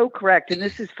you're so correct. And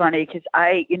this is funny because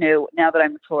I, now that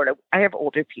I'm in Florida, I have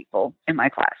older people in my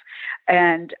class.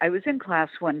 And I was in class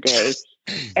one day,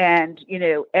 and,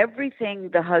 everything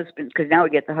the husbands, because now we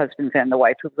get the husbands and the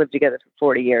wife who've lived together for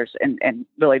 40 years and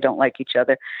really don't like each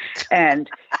other. And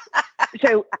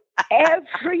so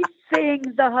everything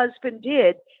the husband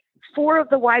did, 4 of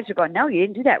the wives are going, no, you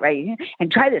didn't do that right.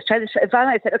 And try this. And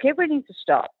finally I said, okay, everybody needs to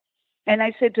stop. And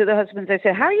I said to the husbands, I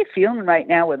said, how are you feeling right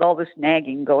now with all this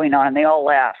nagging going on? And they all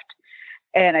laughed.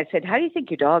 And I said, how do you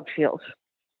think your dog feels?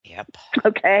 Yep.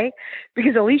 Okay.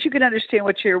 Because at least you can understand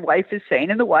what your wife is saying.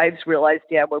 And the wives realized,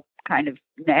 yeah, we're kind of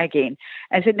nagging.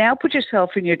 I said, now put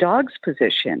yourself in your dog's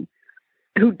position,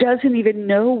 who doesn't even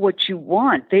know what you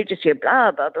want. They just hear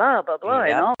blah, blah, blah, blah, blah,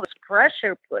 and all this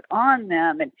pressure put on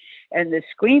them, and the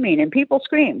screaming. And people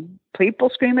scream.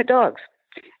 People scream at dogs.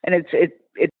 And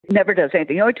it never does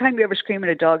anything. The only time you ever scream at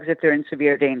a dog is if they're in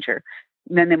severe danger.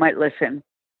 And then they might listen.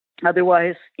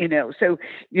 Otherwise, so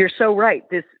you're so right.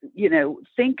 This,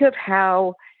 think of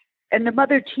how, and the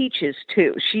mother teaches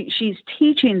too. She's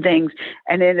teaching things.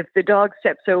 And then if the dog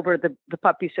steps over, the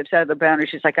puppy steps out of the boundary,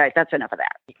 she's like, all right, that's enough of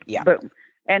that. Yeah. Boom.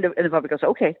 And the puppy goes,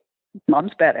 okay,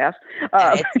 Mom's badass.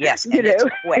 Yes. And it's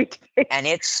quick. And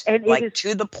it's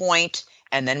to the point,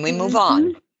 and then we move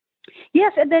on.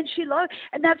 Yes, and then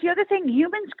and that's the other thing.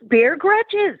 Humans bear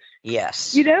grudges.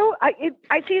 Yes.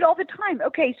 I see it all the time.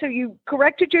 Okay, so you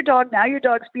corrected your dog. Now your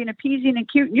dog's being appeasing and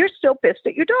cute, and you're still pissed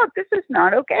at your dog. This is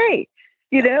not okay.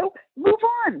 Move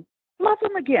on. Love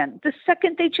them again. The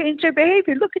second they change their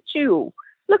behavior, look at you.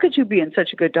 Look at you being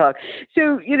such a good dog.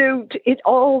 So, it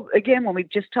all, again, when we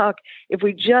just talk, if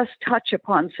we just touch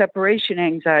upon separation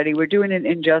anxiety, we're doing an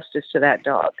injustice to that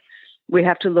dog. We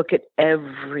have to look at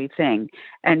everything.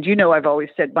 And, I've always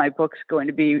said my book's going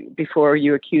to be, before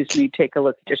you accuse me, take a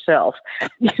look at yourself.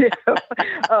 You know?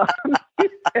 You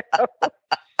know?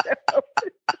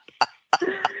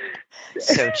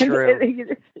 So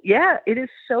true. Yeah, it is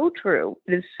so true.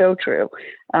 It is so true.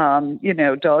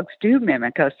 Dogs do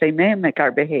mimic us. They mimic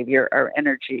our behavior, our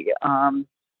energy.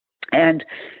 And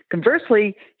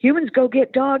conversely, humans go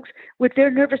get dogs with their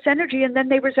nervous energy, and then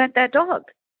they resent that dog.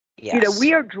 Yes.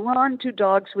 We are drawn to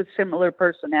dogs with similar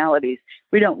personalities.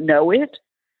 We don't know it,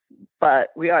 but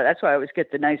we are. That's why I always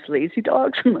get the nice, lazy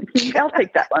dogs. I'm like, I'll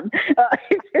take that one.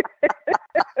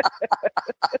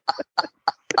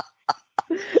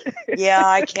 Yeah,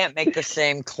 I can't make the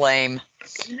same claim.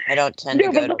 I don't tend to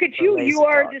go. No, but look at you. You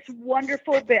are this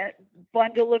wonderful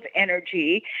bundle of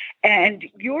energy, and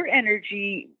your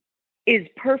energy is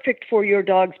perfect for your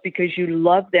dogs because you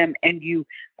love them and you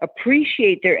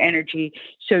appreciate their energy.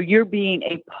 So you're being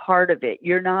a part of it.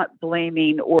 You're not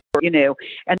blaming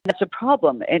and that's a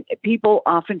problem. And people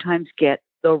oftentimes get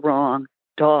the wrong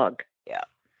dog. Yeah.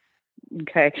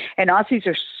 Okay. And Aussies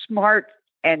are smart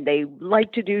and they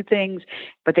like to do things,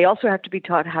 but they also have to be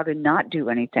taught how to not do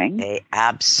anything. They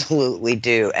absolutely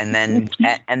do. And then,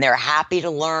 and they're happy to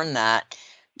learn that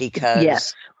because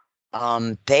yes.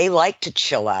 They like to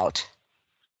chill out.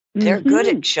 They're good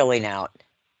at chilling out.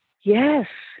 Yes.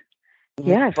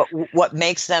 Yes. But what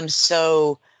makes them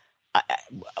so,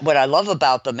 what I love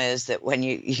about them is that when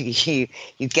you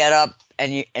get up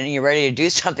and you're ready to do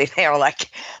something, they are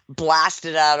like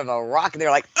blasted out of a rock. And they're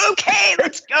like, okay,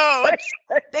 let's go.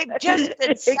 They've just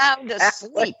been sound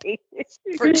asleep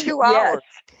for 2 hours.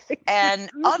 Yes.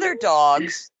 And other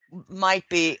dogs might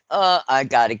be, I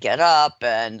got to get up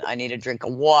and I need a drink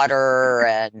of water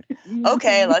and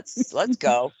okay, let's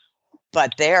go.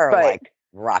 But they're like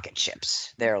rocket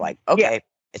ships. They're like, okay,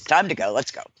 it's time to go.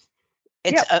 Let's go.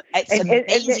 It's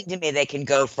amazing to me they can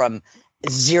go from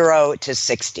 0 to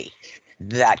 60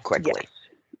 that quickly.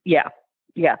 Yes.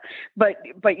 Yeah. But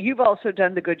you've also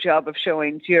done the good job of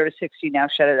showing 0 to 60. Now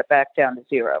shut it back down to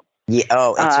 0. Yeah.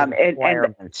 Oh, it's a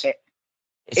requirement.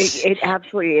 It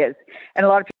absolutely is. And a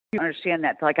lot of people don't understand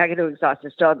that. They're like, I got to exhaust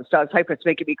this dog. This dog's hyper. It's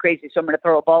making me crazy. So I'm going to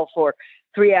throw a ball for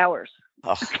 3 hours.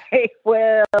 Oh. Okay,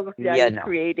 well,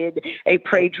 created a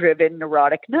prey-driven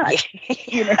neurotic nut.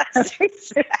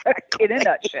 Exactly. In a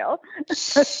nutshell.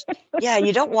 Yeah,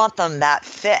 you don't want them that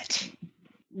fit.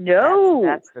 No,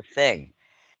 that's the thing.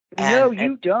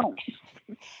 You don't.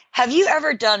 Have you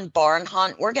ever done barn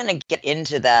hunt? We're going to get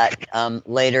into that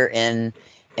later in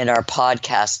our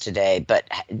podcast today. But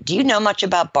do you know much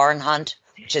about barn hunt?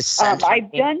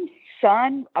 I've done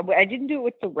some. I didn't do it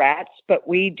with the rats, but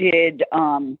we did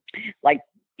like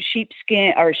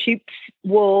sheepskin or sheep's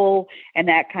wool and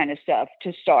that kind of stuff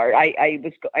to start. I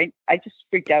just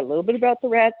freaked out a little bit about the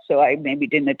rats, so I maybe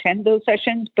didn't attend those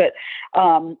sessions, but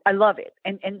I love it.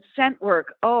 And scent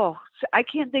work. Oh, I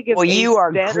can't think of. Well, you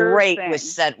are great thing. with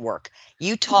scent work.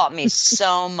 You taught me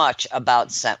so much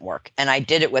about scent work, and I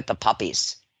did it with the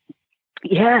puppies.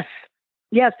 Yes.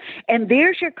 Yes. And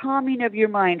there's your calming of your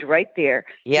mind right there.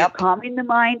 Yep. You're calming the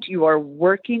mind. You are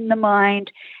working the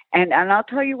mind. And I'll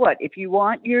tell you what, if you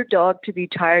want your dog to be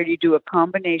tired, you do a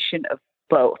combination of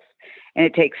both. And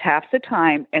it takes half the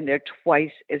time and they're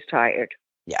twice as tired.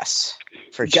 Yes,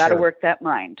 for you sure. Got to work that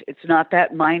mind. It's not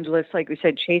that mindless, like we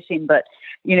said, chasing, but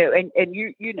and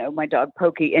you know, my dog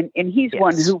Pokey, and he's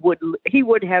one who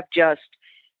would have just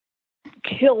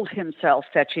killed himself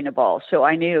fetching a ball. So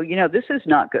I knew, this is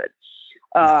not good.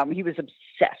 He was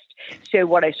obsessed. So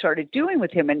what I started doing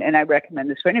with him, and I recommend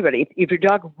this for anybody, if your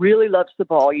dog really loves the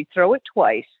ball, you throw it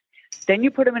twice, then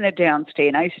you put him in a downstay.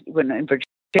 And when in Virginia,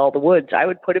 all the woods, I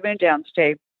would put him in a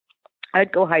downstay.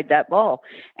 I'd go hide that ball,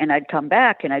 and I'd come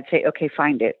back, and I'd say, okay,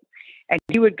 find it. And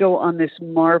he would go on this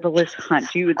marvelous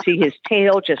hunt. You would see his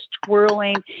tail just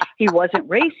twirling. He wasn't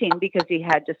racing because he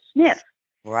had to sniff.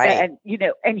 Right.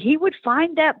 And he would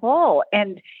find that ball,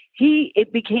 and he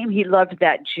loved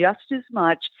that just as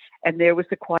much. And there was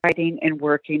the quieting and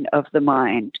working of the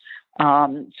mind.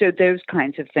 So those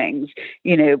kinds of things,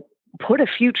 put a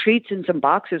few treats in some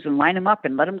boxes and line them up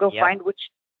and let them go find which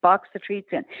box the treats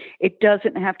in. It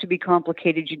doesn't have to be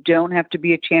complicated. You don't have to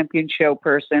be a champion show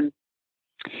person.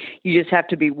 You just have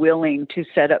to be willing to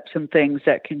set up some things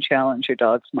that can challenge your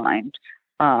dog's mind.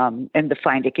 And the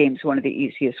Find It game is one of the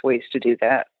easiest ways to do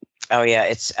that. Oh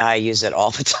yeah, I use it all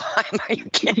the time. Are you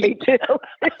kidding? Me too.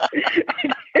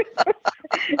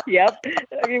 Yep.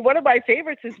 I mean, one of my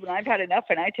favorites is when I've had enough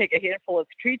and I take a handful of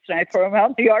treats and I throw them out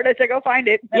in the yard. I say, go find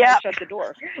it. And I shut the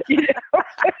door. You know?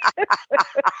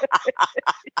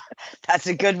 That's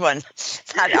a good one.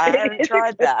 I haven't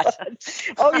tried that.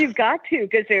 Oh, you've got to,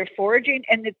 because they're foraging,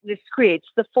 and this creates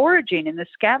the foraging and the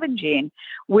scavenging,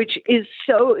 which is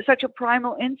such a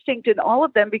primal instinct in all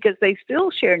of them, because they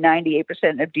still share 98%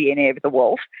 of DNA with the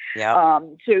wolf. Yeah.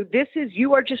 So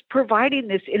you are just providing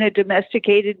this in a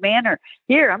domesticated manner.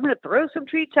 Here, I'm going to throw some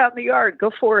treats out in the yard.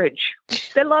 Go forage.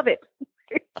 They love it.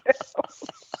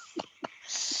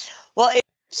 Well,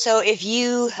 so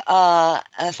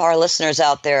if our listeners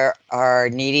out there are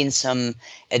needing some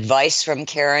advice from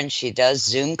Karen, she does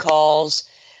Zoom calls,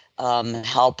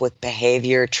 help with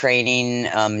behavior training,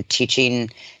 teaching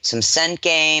some scent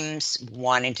games,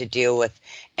 wanting to deal with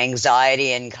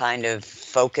anxiety and kind of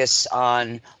focus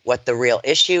on what the real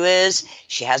issue is.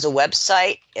 She has a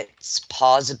website. It's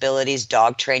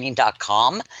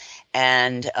pawsabilitiesdogtraining.com,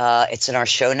 and it's in our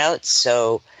show notes.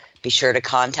 So be sure to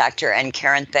contact her. And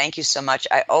Karen, thank you so much.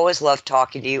 I always love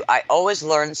talking to you. I always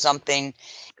learn something.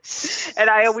 And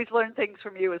I always learn things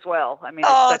from you as well. I mean,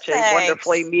 it's such a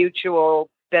wonderfully mutual,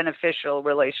 beneficial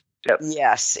relationship.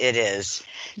 Yes, it is.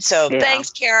 So thanks,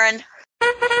 Karen.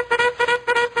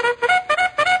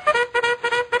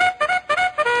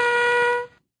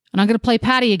 And I'm going to play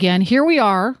Patty again. Here we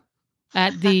are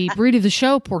at the Breed of the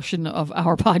Show portion of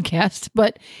our podcast.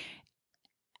 But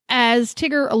as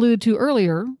Tigger alluded to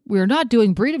earlier, we are not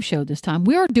doing Breed of Show this time.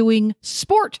 We are doing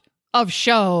Sport of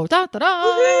Show. Da, da,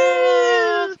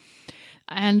 da.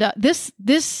 And this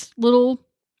little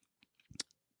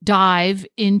dive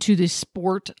into the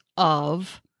sport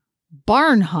of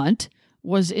barn hunt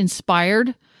was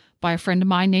inspired by a friend of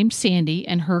mine named Sandy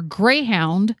and her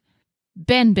greyhound,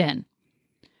 Ben.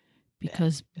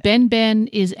 Because Ben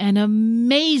is an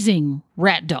amazing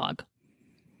rat dog.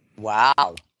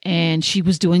 Wow. And she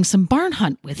was doing some barn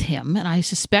hunt with him, and I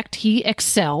suspect he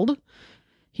excelled.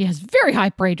 He has very high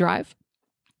prey drive.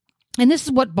 And this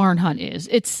is what barn hunt is.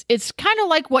 It's kind of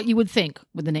like what you would think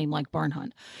with a name like barn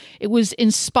hunt. It was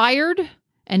inspired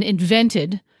and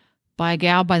invented by a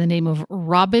gal by the name of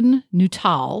Robin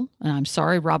Nuttall. And I'm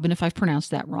sorry, Robin, if I've pronounced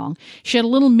that wrong. She had a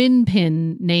little min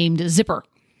pin named Zipper.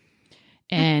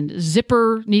 And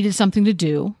Zipper needed something to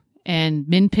do. And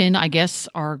min pin, I guess,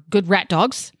 are good rat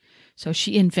dogs. So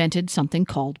she invented something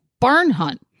called barn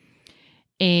hunt.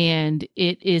 And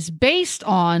it is based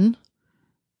on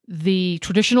the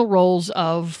traditional roles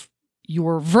of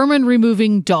your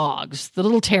vermin-removing dogs, the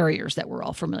little terriers that we're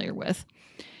all familiar with.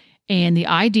 And the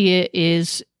idea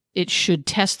is it should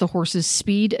test the horse's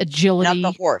speed, agility.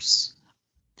 Not the horse,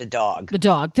 the dog. The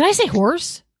dog. Did I say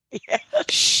horse? Yeah.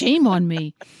 Shame on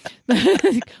me.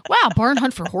 Wow, barn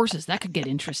hunt for horses. That could get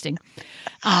interesting.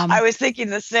 I was thinking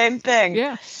the same thing.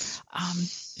 Yeah.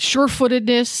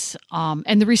 Sure-footedness,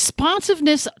 and the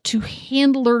responsiveness to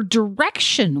handler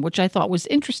direction, which I thought was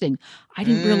interesting. I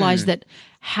didn't realize that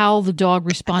how the dog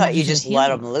responded. I thought you just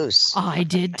let him loose. I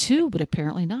did too, but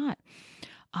apparently not.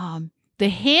 The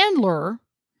handler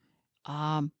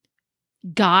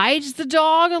guides the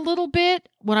dog a little bit.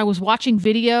 When I was watching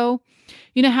video,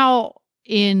 you know how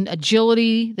in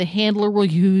agility, the handler will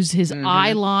use his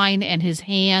eye line and his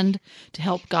hand to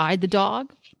help guide the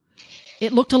dog?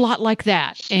 It looked a lot like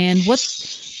that. And what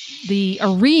the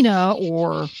arena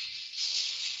or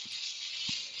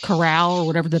corral or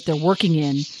whatever that they're working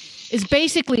in is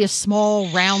basically a small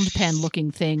round pen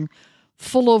looking thing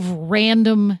full of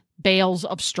random bales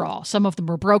of straw. Some of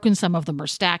them are broken, some of them are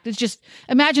stacked. It's just,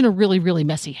 imagine a really, really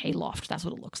messy hayloft. That's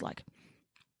what it looks like.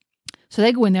 So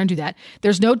they go in there and do that.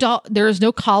 There is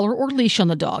no collar or leash on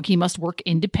the dog. He must work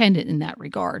independent in that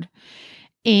regard.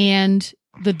 And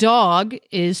the dog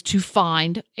is to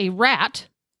find a rat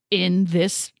in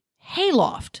this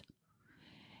hayloft.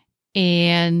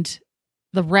 And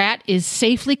the rat is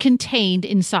safely contained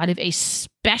inside of a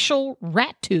special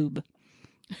rat tube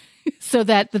so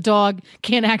that the dog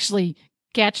can't actually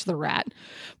catch the rat.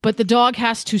 But the dog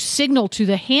has to signal to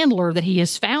the handler that he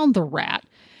has found the rat.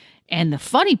 And the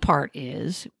funny part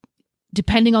is,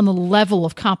 depending on the level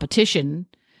of competition,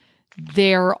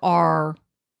 there are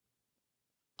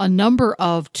a number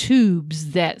of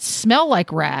tubes that smell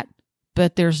like rat,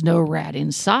 but there's no rat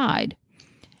inside.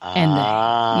 And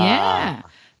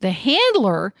the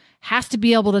handler has to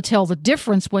be able to tell the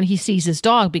difference when he sees his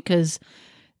dog, because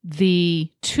the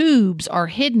tubes are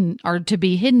to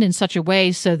be hidden in such a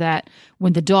way so that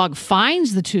when the dog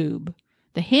finds the tube,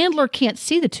 the handler can't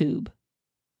see the tube.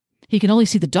 He can only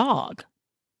see the dog.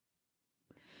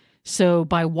 So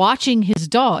by watching his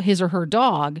or her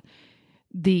dog,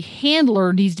 the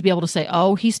handler needs to be able to say,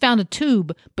 oh, he's found a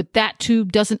tube, but that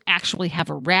tube doesn't actually have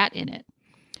a rat in it.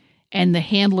 And the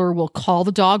handler will call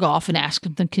the dog off and ask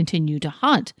him to continue to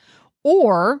hunt.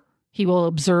 Or he will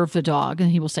observe the dog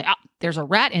and he will say, there's a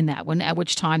rat in that one, at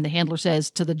which time the handler says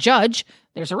to the judge,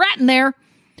 there's a rat in there.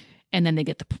 And then they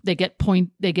get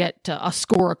a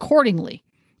score accordingly.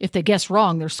 If they guess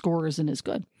wrong, their score isn't as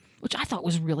good, which I thought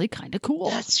was really kind of cool.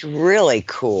 That's really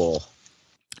cool.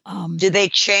 Do they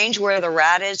change where the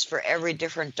rat is for every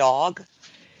different dog?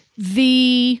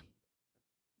 The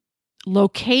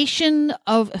location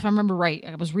of, if I remember right,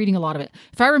 I was reading a lot of it.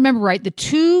 If I remember right, the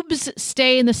tubes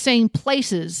stay in the same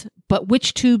places, but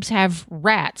which tubes have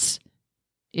rats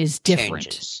is different.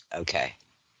 Changes. Okay.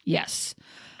 Yes.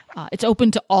 It's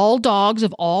open to all dogs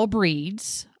of all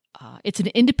breeds. It's an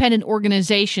independent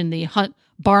organization. The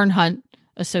Barn Hunt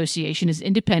Association is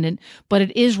independent, but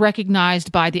it is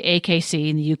recognized by the AKC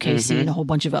and the UKC and a whole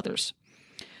bunch of others.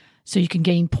 So you can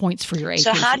gain points for your AKC.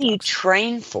 So how do you dogs.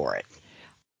 train for it?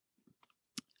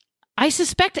 I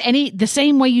suspect the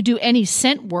same way you do any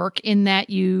scent work, in that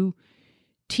you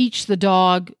teach the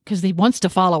dog, because he wants to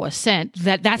follow a scent,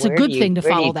 that's a good thing to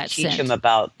follow that scent. Teach him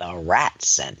about the rat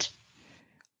scent.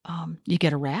 You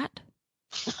get a rat.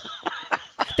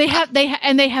 They have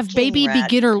baby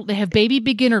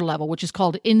beginner level, which is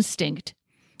called instinct,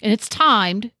 and it's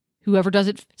timed. Whoever does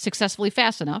it successfully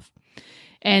fast enough,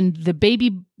 and the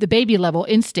baby level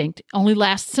instinct only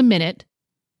lasts a minute.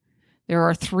 There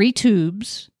are 3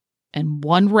 tubes and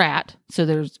 1 rat, so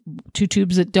there's 2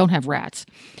 tubes that don't have rats,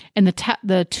 and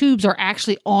the tubes are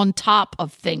actually on top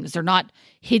of things. They're not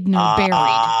hidden or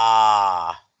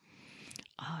buried.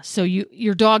 So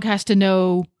your dog has to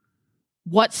know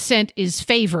what scent is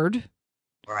favored.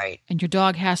 Right. And your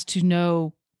dog has to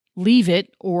know, leave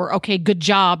it, or, okay, good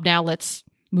job, now let's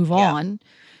move on.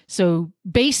 So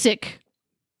basic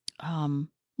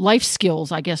life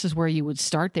skills, I guess, is where you would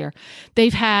start there.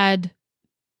 They've had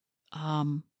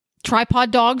tripod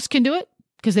dogs can do it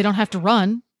because they don't have to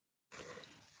run.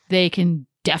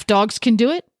 Deaf dogs can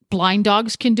do it. Blind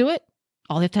dogs can do it.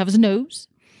 All they have to have is a nose.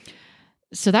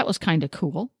 So that was kind of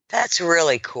cool. That's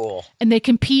really cool. And they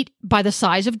compete by the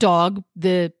size of dog.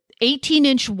 The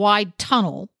 18-inch wide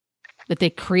tunnel that they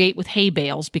create with hay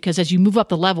bales, because as you move up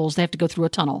the levels, they have to go through a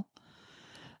tunnel.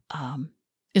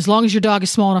 As long as your dog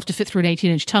is small enough to fit through an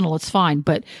 18-inch tunnel, it's fine.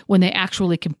 But when they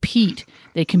actually compete,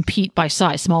 they compete by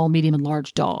size, small, medium, and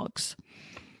large dogs.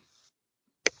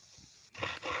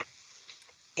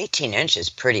 18 inches is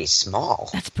pretty small.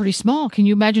 That's pretty small. Can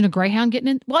you imagine a greyhound getting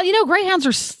in? Well, greyhounds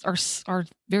are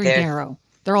very narrow.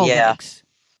 They're all legs.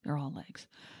 They're all legs.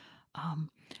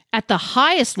 At the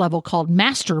highest level, called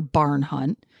Master Barn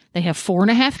Hunt, they have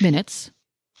 4.5 minutes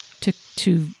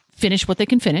to finish what they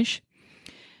can finish.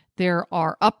 There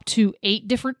are up to 8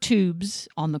 different tubes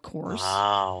on the course.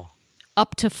 Wow.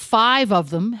 Up to 5 of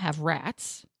them have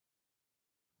rats.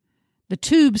 The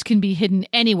tubes can be hidden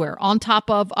anywhere, on top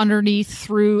of, underneath,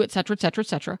 through, et cetera, et cetera, et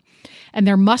cetera. And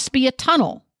there must be a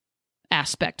tunnel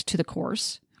aspect to the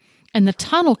course. And the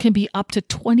tunnel can be up to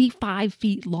 25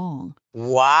 feet long.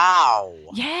 Wow.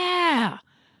 Yeah.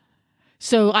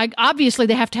 So obviously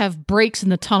they have to have breaks in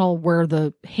the tunnel where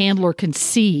the handler can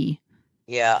see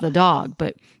the dog.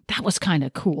 But that was kind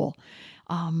of cool.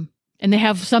 And they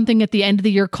have something at the end of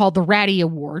the year called the Ratty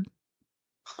Award.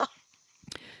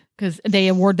 Because they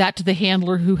award that to the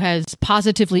handler who has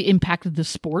positively impacted the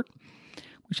sport,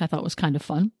 which I thought was kind of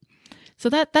fun. So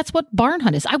that's what Barn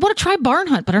Hunt is. I want to try Barn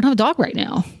Hunt, but I don't have a dog right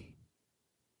now.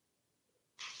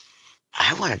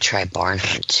 I want to try Barn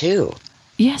Hunt too.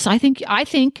 Yes, I think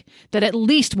that at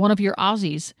least one of your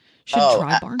Aussies should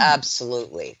try Barn Hunt.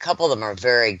 Absolutely. A couple of them are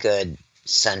very good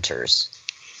centers.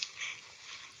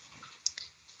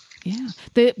 Yeah.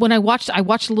 When I watched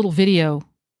a little video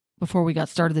before we got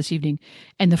started this evening,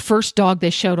 and the first dog they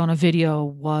showed on a video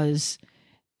was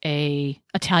a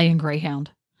Italian Greyhound.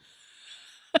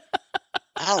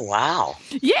 Oh, wow.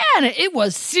 Yeah, and it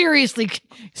was seriously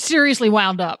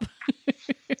wound up.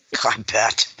 I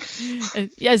bet.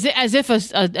 As if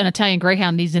an Italian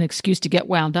Greyhound needs an excuse to get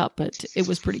wound up, but it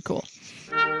was pretty cool.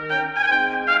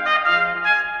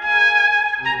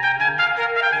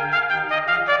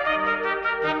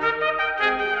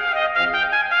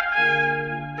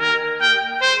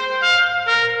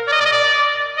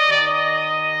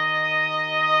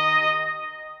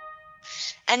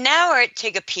 And now we're at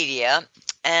Tigipedia,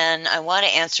 and I want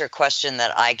to answer a question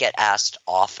that I get asked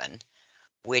often,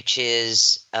 which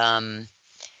is when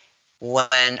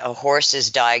a horse is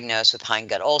diagnosed with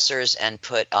hindgut ulcers and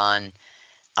put on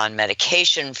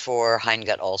medication for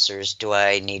hindgut ulcers, do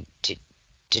I need to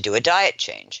do a diet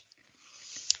change?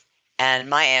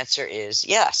 And my answer is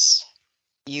yes.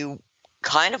 You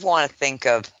kind of want to think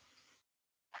of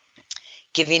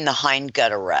giving the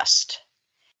hindgut a rest.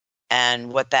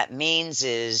 And what that means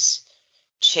is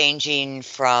changing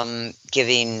from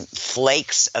giving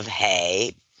flakes of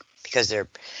hay, because they're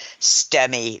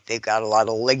stemmy, they've got a lot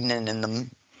of lignin in them.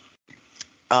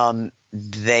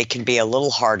 They can be a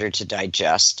little harder to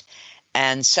digest,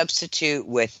 and substitute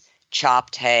with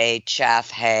chopped hay, chaff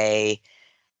hay,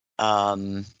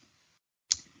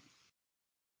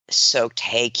 soaked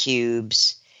hay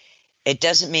cubes. It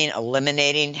doesn't mean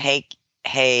eliminating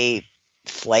hay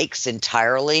flakes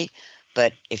entirely,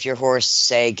 but if your horse,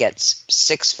 say, gets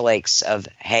 6 flakes of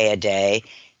hay a day,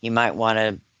 you might want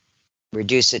to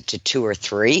reduce it to 2 or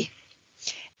 3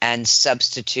 and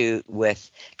substitute with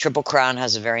Triple Crown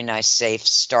has a very nice safe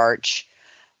starch.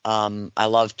 I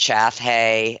love chaff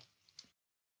hay,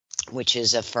 which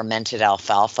is a fermented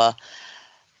alfalfa.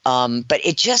 But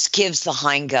it just gives the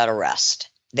hindgut a rest.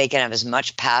 They can have as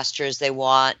much pasture as they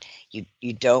want.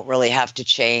 You don't really have to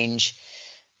change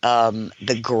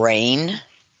the grain,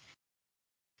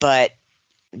 but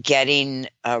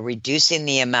reducing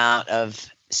the amount of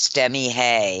stemmy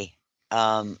hay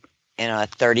in a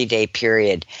 30-day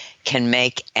period can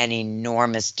make an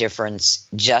enormous difference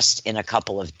just in a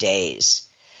couple of days.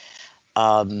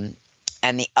 And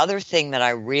the other thing that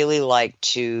I really like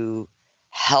to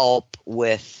help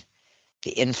with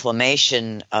the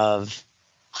inflammation of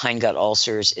hindgut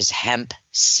ulcers is hemp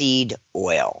seed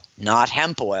oil. Not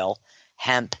hemp oil,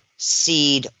 hemp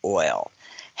seed oil.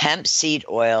 Hemp seed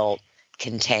oil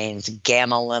contains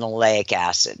gamma-linoleic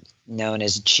acid, known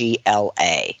as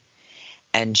GLA.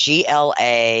 And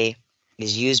GLA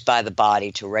is used by the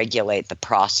body to regulate the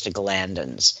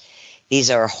prostaglandins. These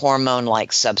are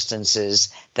hormone-like substances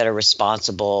that are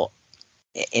responsible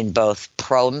in both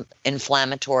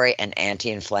pro-inflammatory and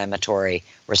anti-inflammatory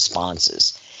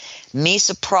responses.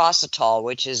 Misoprostol,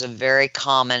 which is a very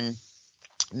common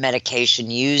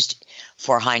medication used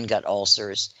for hindgut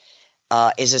ulcers,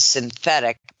 is a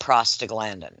synthetic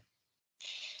prostaglandin.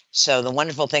 So the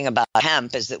wonderful thing about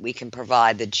hemp is that we can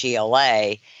provide the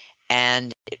GLA,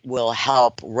 and it will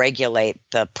help regulate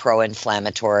the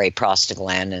pro-inflammatory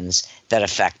prostaglandins that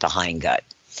affect the hindgut.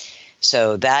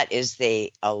 So that is a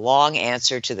long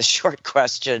answer to the short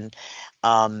question.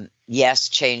 Yes,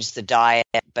 change the diet,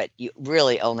 but you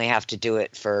really only have to do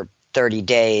it for 30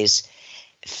 days.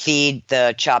 Feed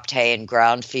the chopped hay in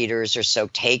ground feeders or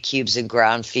soaked hay cubes in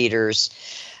ground feeders.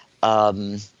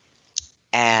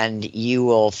 And you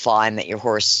will find that your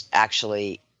horse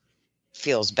actually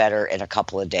feels better in a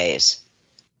couple of days.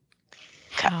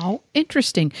 How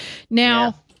interesting.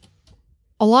 Now,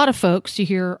 a lot of folks, you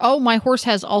hear, oh, my horse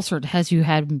has ulcer. Has you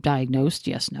had him diagnosed?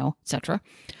 Yes, no, etc.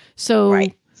 So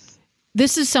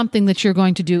this is something that you're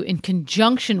going to do in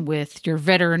conjunction with your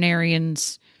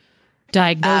veterinarian's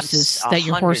diagnosis that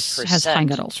your horse has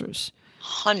hindgut ulcers.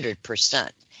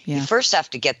 100%. Yeah. You first have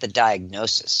to get the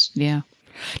diagnosis. Yeah.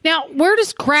 Now, where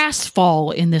does grass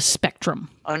fall in this spectrum?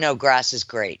 Oh, no, grass is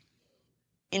great.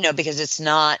 Because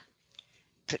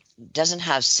doesn't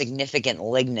have significant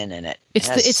lignin in it.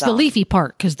 It's the leafy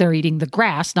part because they're eating the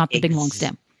grass, not the big long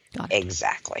stem. Got it.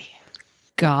 Exactly.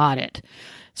 Got it.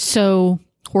 So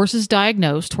horse is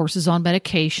diagnosed, horse is on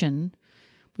medication.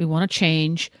 We want to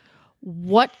change.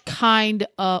 What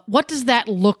does that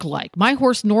look like? My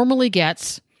horse normally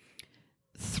gets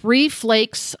 3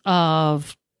 flakes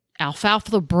of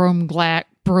alfalfa brome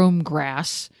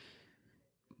grass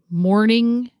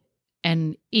morning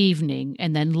and evening,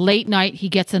 and then late night he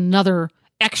gets another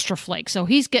extra flake. So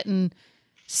he's getting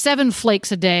 7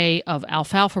 flakes a day of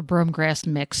alfalfa brome grass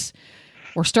mix.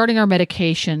 We're starting our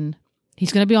medication.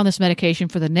 He's going to be on this medication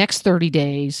for the next 30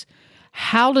 days.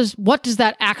 What does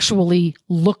that actually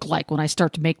look like when I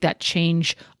start to make that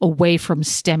change away from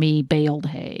stemmy baled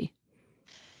hay?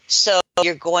 So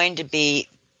you're going to be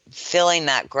filling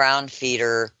that ground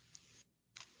feeder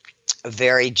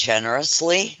very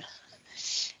generously,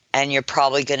 and you're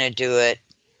probably going to do it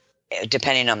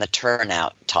depending on the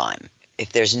turnout time.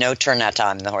 If there's no turnout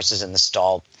time, the horse is in the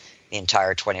stall the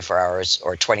entire 24 hours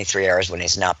or 23 hours when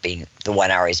he's not being, the 1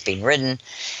 hour he's being ridden,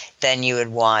 then you would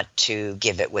want to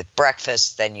give it with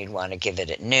breakfast, then you'd want to give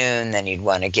it at noon, then you'd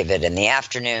want to give it in the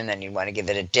afternoon, then you'd want to give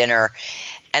it at dinner.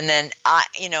 And then,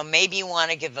 maybe you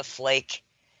want to give a flake,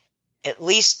 at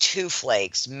least 2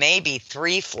 flakes, maybe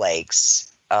 3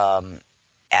 flakes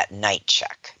at night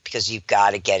check, because you've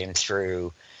got to get him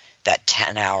through that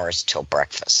 10 hours till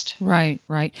breakfast. Right.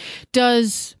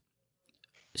 Does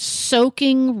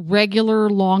soaking regular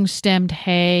long-stemmed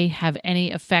hay have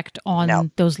any effect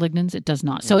on those lignins? It does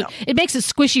not. So it makes it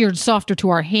squishier and softer to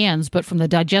our hands, but from the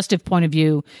digestive point of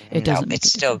view, it doesn't make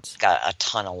it's still got a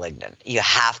ton of lignin. You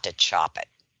have to chop it.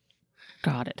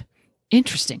 Got it.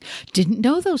 Interesting. Didn't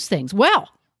know those things. Well,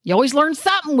 you always learn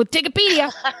something with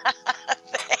Tigipedia.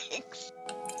 Thanks.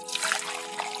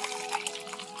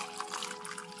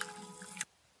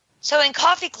 So in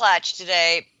Coffee Klatch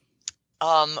today,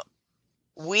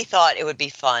 we thought it would be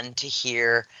fun to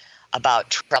hear about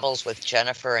troubles with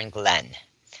Jennifer and Glenn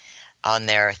on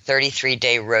their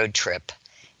 33-day road trip.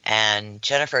 And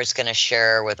Jennifer is going to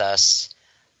share with us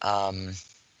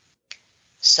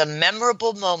some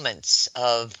memorable moments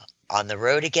of on the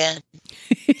road again.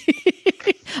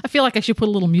 I feel like I should put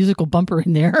a little musical bumper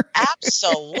in there.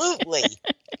 Absolutely.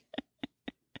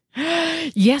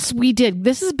 Yes, we did.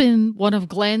 This has been on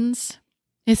Glenn's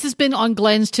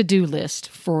to-do list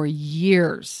for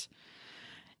years.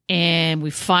 And we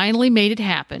finally made it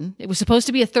happen. It was supposed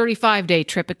to be a 35-day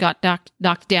trip. It got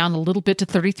knocked down a little bit to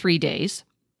 33 days.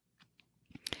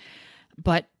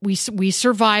 But we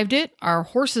survived it. Our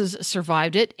horses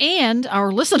survived it. And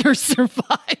our listeners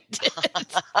survived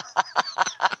it.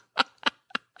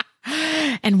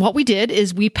 And what we did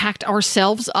is we packed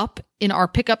ourselves up in our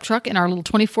pickup truck in our little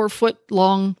 24-foot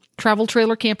long travel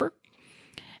trailer camper.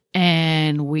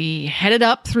 And we headed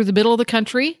up through the middle of the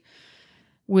country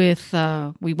we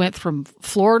went from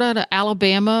Florida to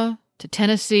Alabama to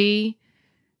Tennessee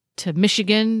to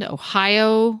Michigan, to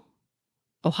Ohio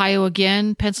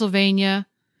again, Pennsylvania,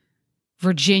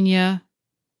 Virginia,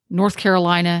 North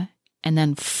Carolina, and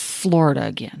then Florida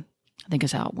again, I think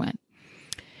is how it went.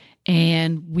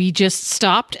 And we just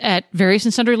stopped at various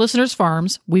and sundry listeners'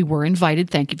 farms. We were invited.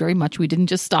 Thank you very much. We didn't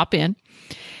just stop in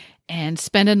and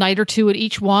spend a night or two at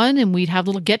each one. And we'd have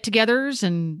little get-togethers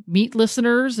and meet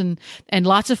listeners. And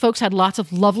lots of folks had lots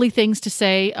of lovely things to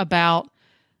say about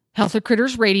Healthy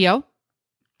Critters Radio.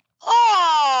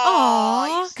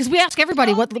 Oh, because we ask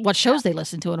everybody what shows they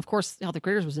listen to. And of course, Healthy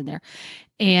Critters was in there.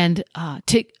 And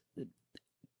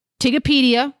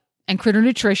Tigipedia and Critter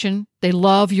Nutrition, they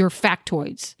love your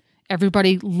factoids.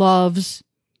 Everybody loves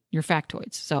your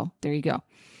factoids. So there you go.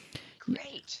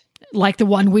 Great. Like the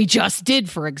one we just did,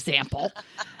 for example.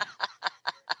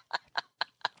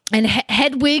 And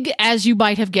Hedwig, as you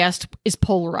might have guessed, is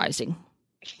polarizing.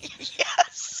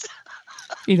 Yes.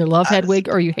 You either love Hedwig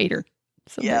or you hate her.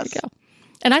 So yes. There you go.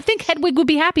 And I think Hedwig would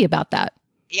be happy about that.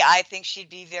 Yeah, I think she'd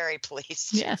be very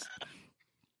pleased. Yes.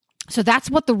 So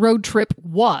that's what the road trip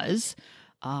was.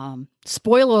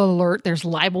 Spoiler alert, there's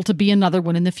liable to be another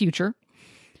one in the future.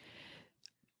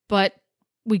 But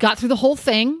we got through the whole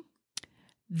thing.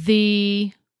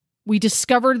 We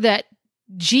discovered that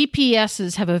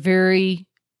GPSs have a very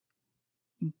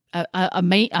a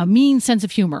mean sense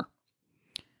of humor.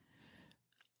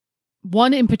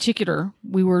 One in particular,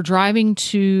 we were driving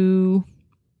to,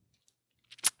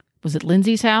 was it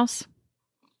Lindsay's house?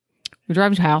 We were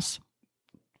driving to house,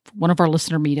 one of our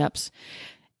listener meetups.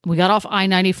 We got off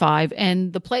I-95,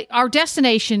 and our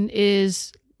destination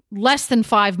is less than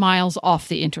 5 miles off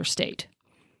the interstate.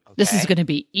 Okay. This is going to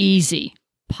be easy.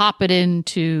 Pop it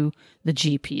into the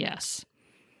GPS.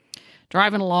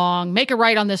 Driving along, make a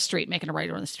right on this street, making a right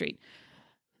on the street.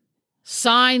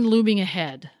 Sign looming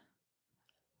ahead.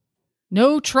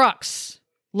 No trucks,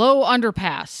 low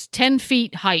underpass, 10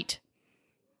 feet height.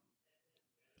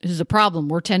 This is a problem.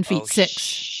 We're 10 feet 6.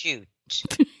 Shoot.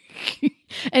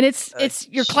 And it's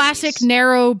your classic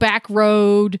narrow back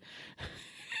road,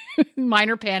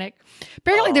 minor panic.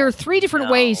 Apparently, there are 3 different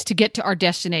ways to get to our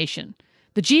destination.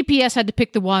 The GPS had to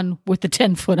pick the one with the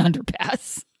 10-foot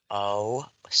underpass. Oh,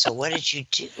 so what did you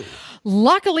do?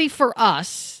 Luckily for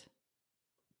us,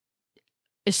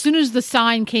 as soon as the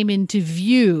sign came into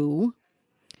view,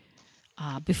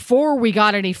 before we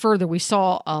got any further, we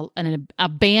saw an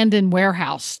abandoned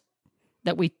warehouse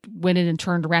that we went in and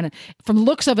turned around. And from the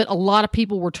looks of it, a lot of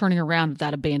people were turning around at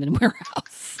that abandoned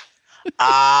warehouse.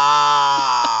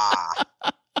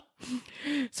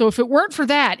 So if it weren't for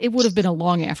that, it would have been a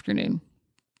long afternoon.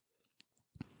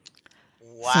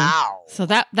 Wow. So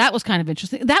that was kind of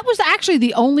interesting. That was actually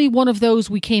the only one of those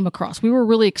we came across. We were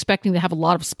really expecting to have a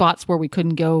lot of spots where we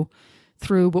couldn't go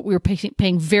through, but we were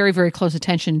paying very, very close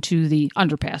attention to the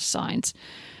underpass signs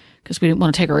because we didn't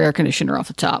want to take our air conditioner off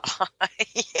the top.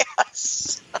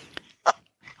 Yes.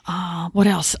 What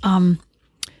else?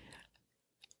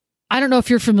 I don't know if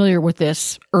you're familiar with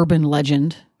this urban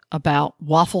legend about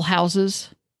waffle houses.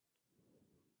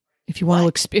 If you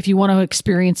want to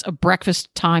experience a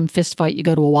breakfast time fist fight, you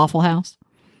go to a Waffle House.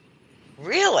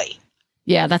 Really?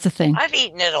 Yeah, that's a thing. I've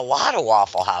eaten at a lot of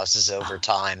Waffle Houses over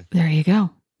time. There you go.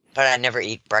 But I never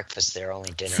eat breakfast there,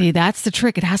 only dinner. See, that's the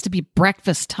trick. It has to be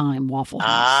breakfast time, Waffle House.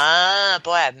 Ah,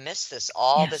 boy, I've missed this.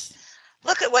 This.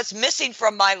 Look at what's missing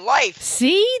from my life.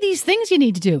 See, these things you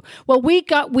need to do. Well, we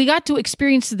got to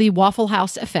experience the Waffle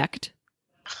House effect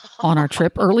on our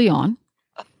trip early on.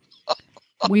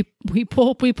 We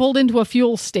pulled into a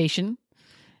fuel station,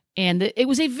 and it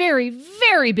was a very,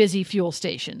 very busy fuel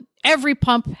station. Every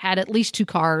pump had at least 2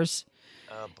 cars.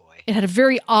 Oh boy! It had a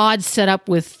very odd setup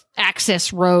with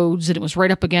access roads, and it was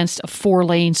right up against a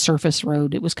 4-lane surface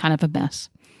road. It was kind of a mess.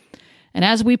 And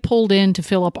as we pulled in to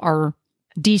fill up our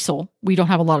diesel, we don't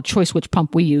have a lot of choice which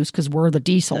pump we use because we're the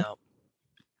diesel. No.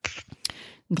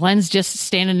 Glenn's just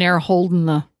standing there holding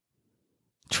the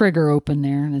trigger open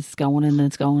there, and it's going and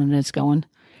it's going and it's going.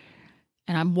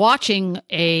 And I'm watching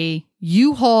a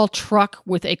U-Haul truck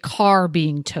with a car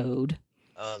being towed.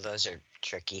 Oh, those are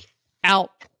tricky.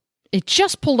 Out. It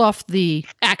just pulled off the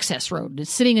access road.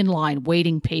 It's sitting in line,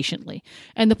 waiting patiently.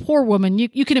 And the poor woman,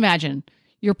 you can imagine,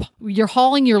 you're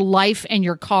hauling your life and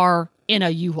your car in a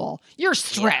U-Haul. You're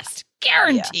stressed,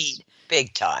 guaranteed. Yes.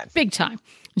 Big time. Big time.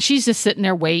 And she's just sitting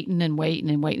there waiting and waiting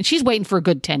and waiting. She's waiting for a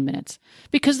good 10 minutes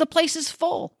because the place is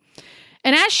full.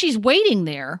 And as she's waiting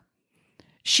there,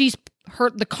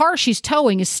 the car she's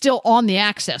towing is still on the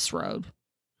access road.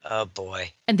 Oh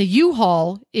boy. And the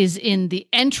U-Haul is in the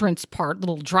entrance part, the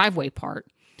little driveway part.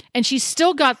 And she's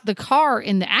still got the car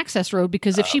in the access road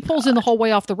because if she pulls in the whole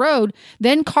way off the road,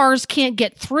 then cars can't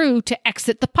get through to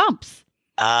exit the pumps.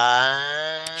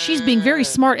 She's being very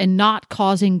smart and not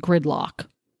causing gridlock.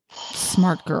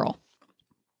 Smart girl.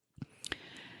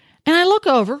 And I look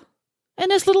over, and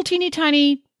this little teeny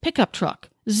tiny pickup truck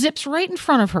zips right in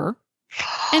front of her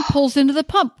and pulls into the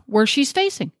pump where she's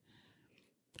facing.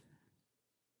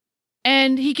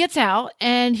 And he gets out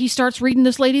and he starts reading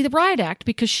this lady the riot act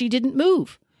because she didn't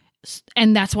move.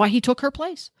 And that's why he took her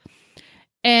place.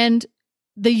 And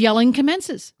the yelling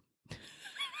commences.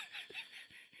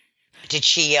 Did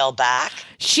she yell back?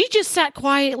 She just sat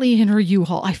quietly in her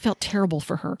U-Haul. I felt terrible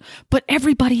for her. But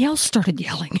everybody else started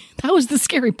yelling. That was the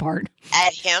scary part.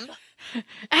 At him?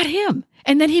 At him.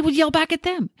 And then he would yell back at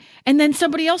them. And then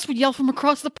somebody else would yell from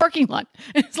across the parking lot.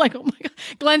 And it's like, oh my God.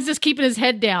 Glenn's just keeping his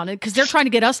head down because they're trying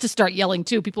to get us to start yelling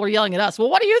too. People are yelling at us. Well,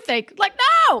 what do you think? Like,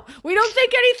 no, we don't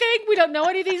think anything. We don't know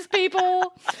any of these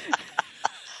people.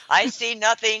 I see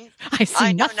nothing.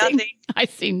 I know nothing. I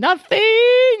see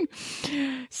nothing.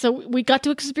 So we got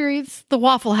to experience the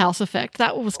Waffle House effect.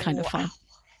 That was kind of fun.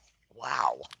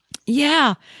 Wow.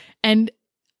 Yeah. And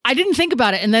I didn't think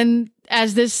about it. And then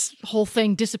as this whole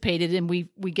thing dissipated and we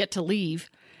get to leave,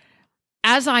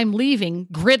 as I'm leaving,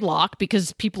 gridlock,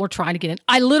 because people are trying to get in,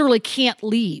 I literally can't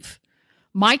leave.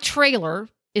 My trailer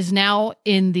is now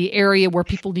in the area where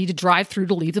people need to drive through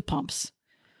to leave the pumps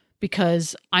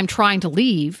because I'm trying to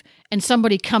leave and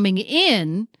somebody coming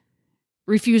in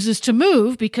refuses to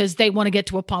move because they want to get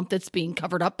to a pump that's being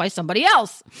covered up by somebody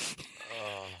else.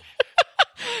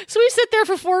 So we sit there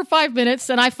for 4 or 5 minutes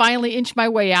and I finally inch my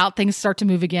way out. Things start to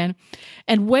move again.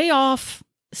 And way off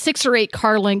 6 or 8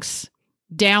 car lengths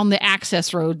down the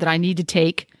access road that I need to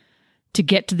take to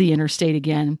get to the interstate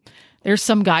again, there's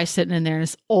some guy sitting in there in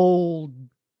this old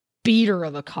beater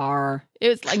of a car. It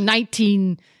was like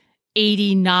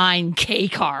 1989 K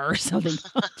car or something.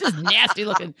 Just nasty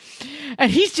looking. And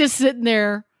he's just sitting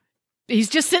there. He's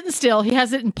just sitting still. He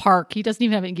has it in park. He doesn't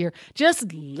even have it in gear.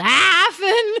 Just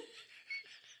laughing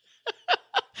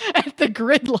at the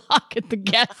gridlock at the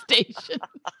gas station.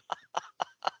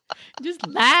 Just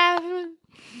laughing.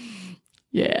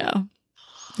 Yeah,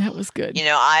 that was good. You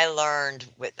know, I learned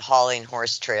with hauling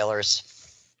horse trailers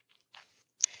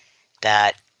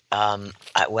that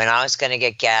when I was going to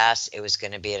get gas, it was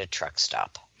going to be at a truck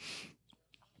stop.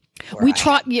 We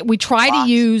try to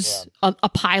use a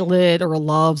Pilot or a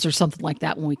Love's or something like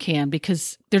that when we can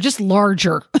because they're just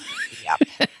larger.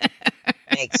 Yep.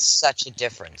 Makes such a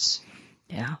difference.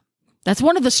 Yeah. That's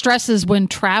one of the stresses when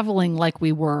traveling like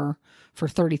we were for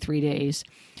 33 days.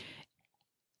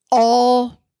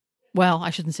 I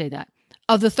shouldn't say that.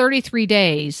 Of the 33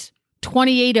 days,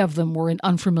 28 of them were in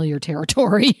unfamiliar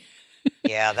territory.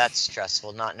 Yeah, that's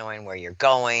stressful, not knowing where you're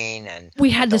going and we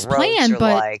had this plan,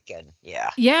 but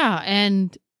yeah,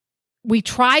 and we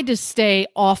tried to stay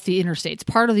off the interstates.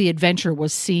 Part of the adventure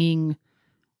was seeing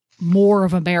more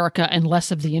of America and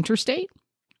less of the interstate.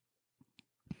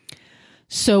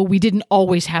 So we didn't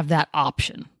always have that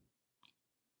option.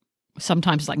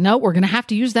 Sometimes it's like, no, we're going to have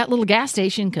to use that little gas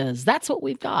station because that's what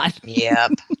we've got.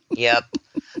 Yep.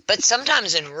 But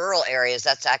sometimes in rural areas,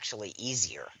 that's actually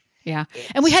easier. Yeah.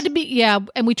 And we had to be,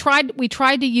 and we tried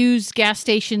to use gas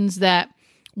stations that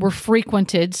were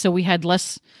frequented, so we had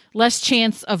less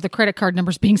chance of the credit card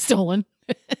numbers being stolen.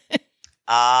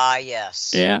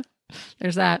 Yes. Yeah,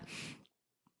 there's that.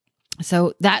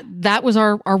 So that was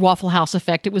our Waffle House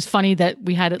effect. It was funny that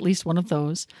we had at least one of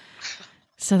those.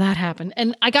 So that happened.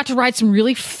 And I got to ride some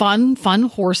really fun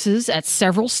horses at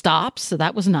several stops. So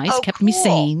that was nice. Kept me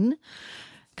sane.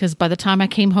 Because by the time I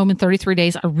came home in 33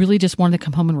 days, I really just wanted to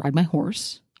come home and ride my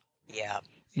horse. Yeah.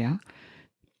 Yeah.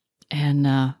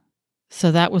 And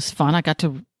so that was fun. I got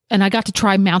to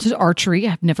try mounted archery.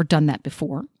 I've never done that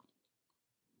before.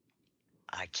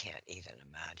 I can't even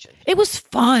imagine. It was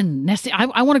fun. Nessie,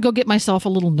 I want to go get myself a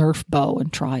little Nerf bow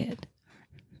and try it.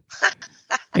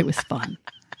 It was fun.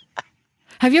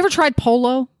 Have you ever tried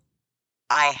polo?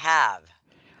 I have.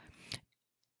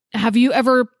 Have you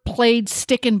ever played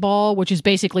stick and ball, which is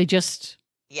basically just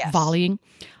volleying?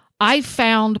 I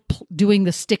found doing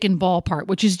the stick and ball part,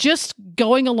 which is just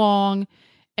going along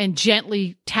and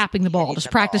gently tapping the ball,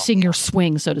 just practicing your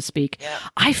swing, so to speak. Yeah.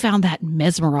 I found that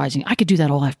mesmerizing. I could do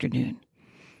that all afternoon.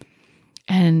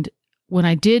 And when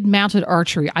I did mounted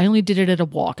archery, I only did it at a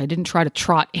walk. I didn't try to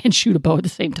trot and shoot a bow at the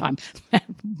same time.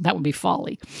 That would be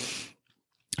folly.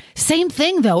 Same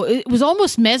thing, though. It was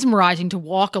almost mesmerizing to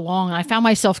walk along, and I found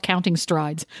myself counting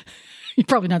strides. You're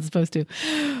probably not supposed to.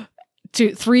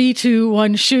 3, 2,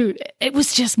 1, shoot. It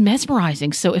was just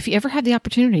mesmerizing. So if you ever have the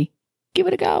opportunity, give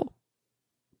it a go.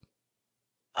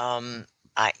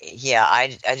 I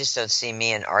just don't see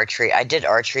me in archery. I did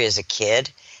archery as a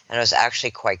kid, and I was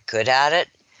actually quite good at it,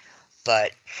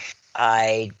 but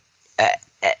I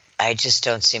just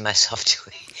don't see myself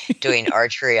doing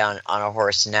archery on a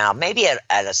horse now. Maybe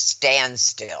at a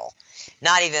standstill,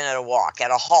 not even at a walk,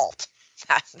 at a halt.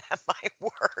 That might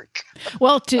work.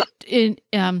 Well, in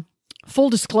full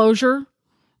disclosure,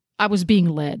 I was being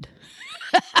led.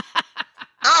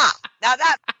 Now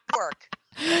that would work.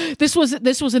 This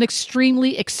was an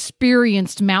extremely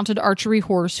experienced mounted archery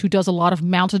horse who does a lot of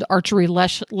mounted archery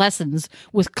lessons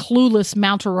with clueless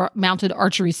mounted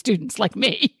archery students like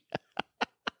me.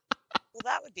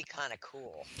 Well, that would be kind of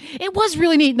cool. It was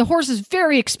really neat. And the horse is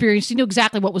very experienced. He knew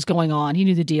exactly what was going on. He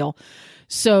knew the deal.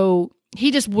 So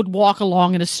he just would walk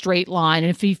along in a straight line.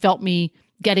 And if he felt me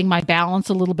getting my balance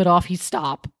a little bit off, he'd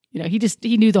stop.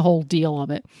 He knew the whole deal of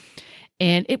it.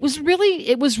 And it was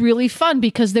really fun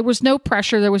because there was no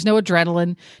pressure. There was no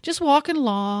adrenaline, just walking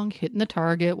along, hitting the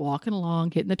target, walking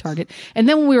along, hitting the target. And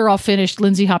then when we were all finished,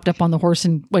 Lindsay hopped up on the horse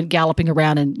and went galloping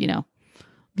around and,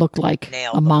 looked like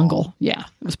a Mongol. Yeah,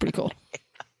 it was pretty cool.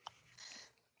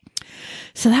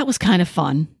 So that was kind of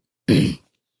fun.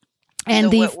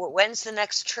 And when's the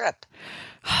next trip?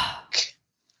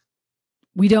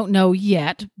 We don't know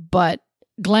yet, but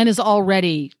Glenn is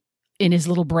already in his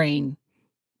little brain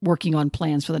working on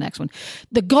plans for the next one.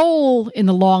 The goal in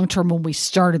the long term when we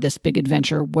started this big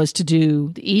adventure was to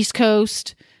do the East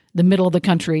Coast, the middle of the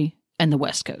country, and the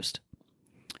West Coast.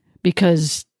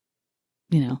 Because,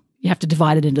 you have to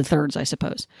divide it into thirds, I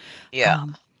suppose. Yeah.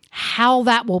 How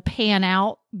that will pan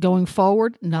out going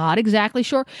forward, not exactly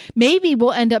sure. Maybe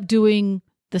we'll end up doing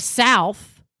the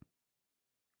South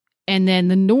and then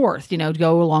the North,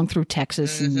 go along through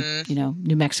Texas and,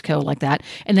 New Mexico like that.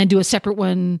 And then do a separate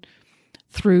one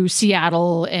through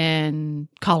Seattle and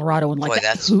Colorado and like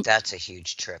that. That's a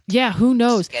huge trip. Yeah, who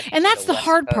knows? And that's the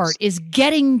hard part is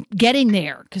getting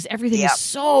there because everything is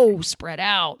so spread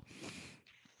out.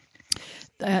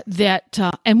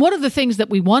 And one of the things that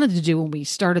we wanted to do when we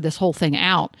started this whole thing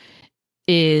out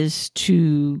is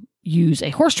to use a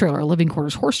horse trailer, a living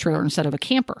quarters horse trailer instead of a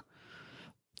camper.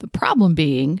 The problem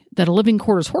being that a living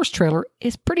quarters horse trailer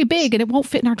is pretty big and it won't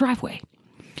fit in our driveway.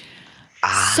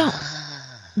 So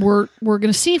we're going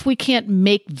to see if we can't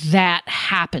make that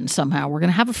happen somehow. We're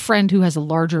going to have a friend who has a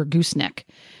larger gooseneck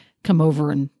come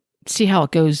over and see how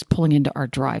it goes pulling into our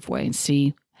driveway and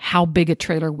see how big a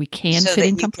trailer we can fit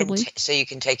in comfortably. So you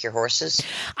can take your horses?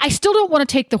 I still don't want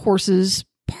to take the horses,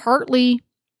 partly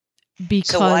because...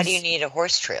 So why do you need a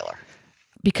horse trailer?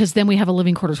 Because then we have a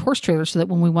living quarters horse trailer so that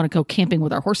when we want to go camping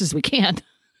with our horses, we can.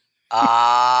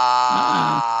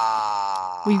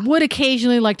 We would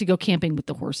occasionally like to go camping with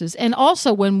the horses. And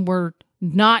also when we're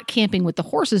not camping with the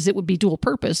horses, it would be dual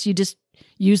purpose. You just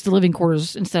use the living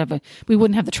quarters instead of we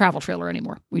wouldn't have the travel trailer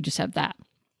anymore. We just have that.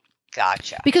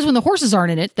 Gotcha. Because when the horses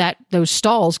aren't in it, those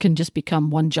stalls can just become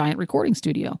one giant recording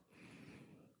studio.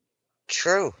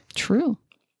 True.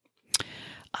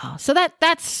 So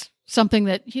that's something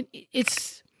that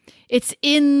it's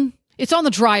on the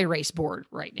dry erase board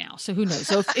right now. So who knows?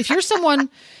 So if you're someone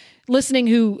listening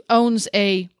who owns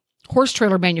a horse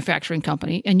trailer manufacturing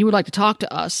company and you would like to talk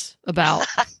to us about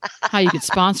how you could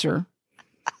sponsor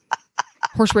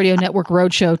Horse Radio Network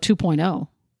Roadshow 2.0,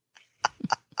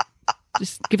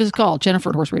 Just give us a call,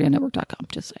 Jennifer at horseradionetwork.com.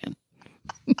 Just saying.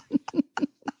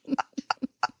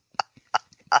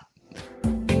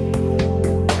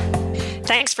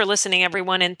 Thanks for listening,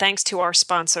 everyone, and thanks to our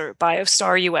sponsor,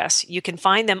 Biostar US. You can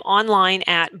find them online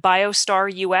at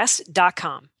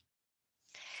biostarus.com.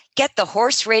 Get the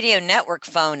Horse Radio Network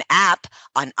phone app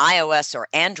on iOS or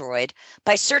Android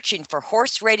by searching for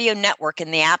Horse Radio Network in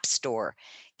the App Store.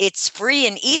 It's free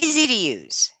and easy to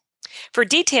use. For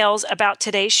details about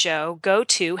today's show, go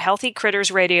to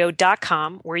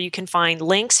healthycrittersradio.com, where you can find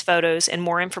links, photos, and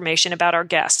more information about our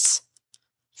guests.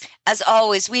 As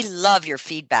always, we love your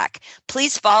feedback.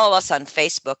 Please follow us on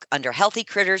Facebook under Healthy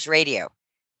Critters Radio.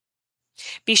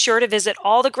 Be sure to visit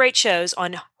all the great shows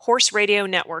on Horse Radio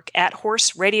Network at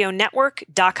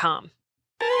horseradionetwork.com.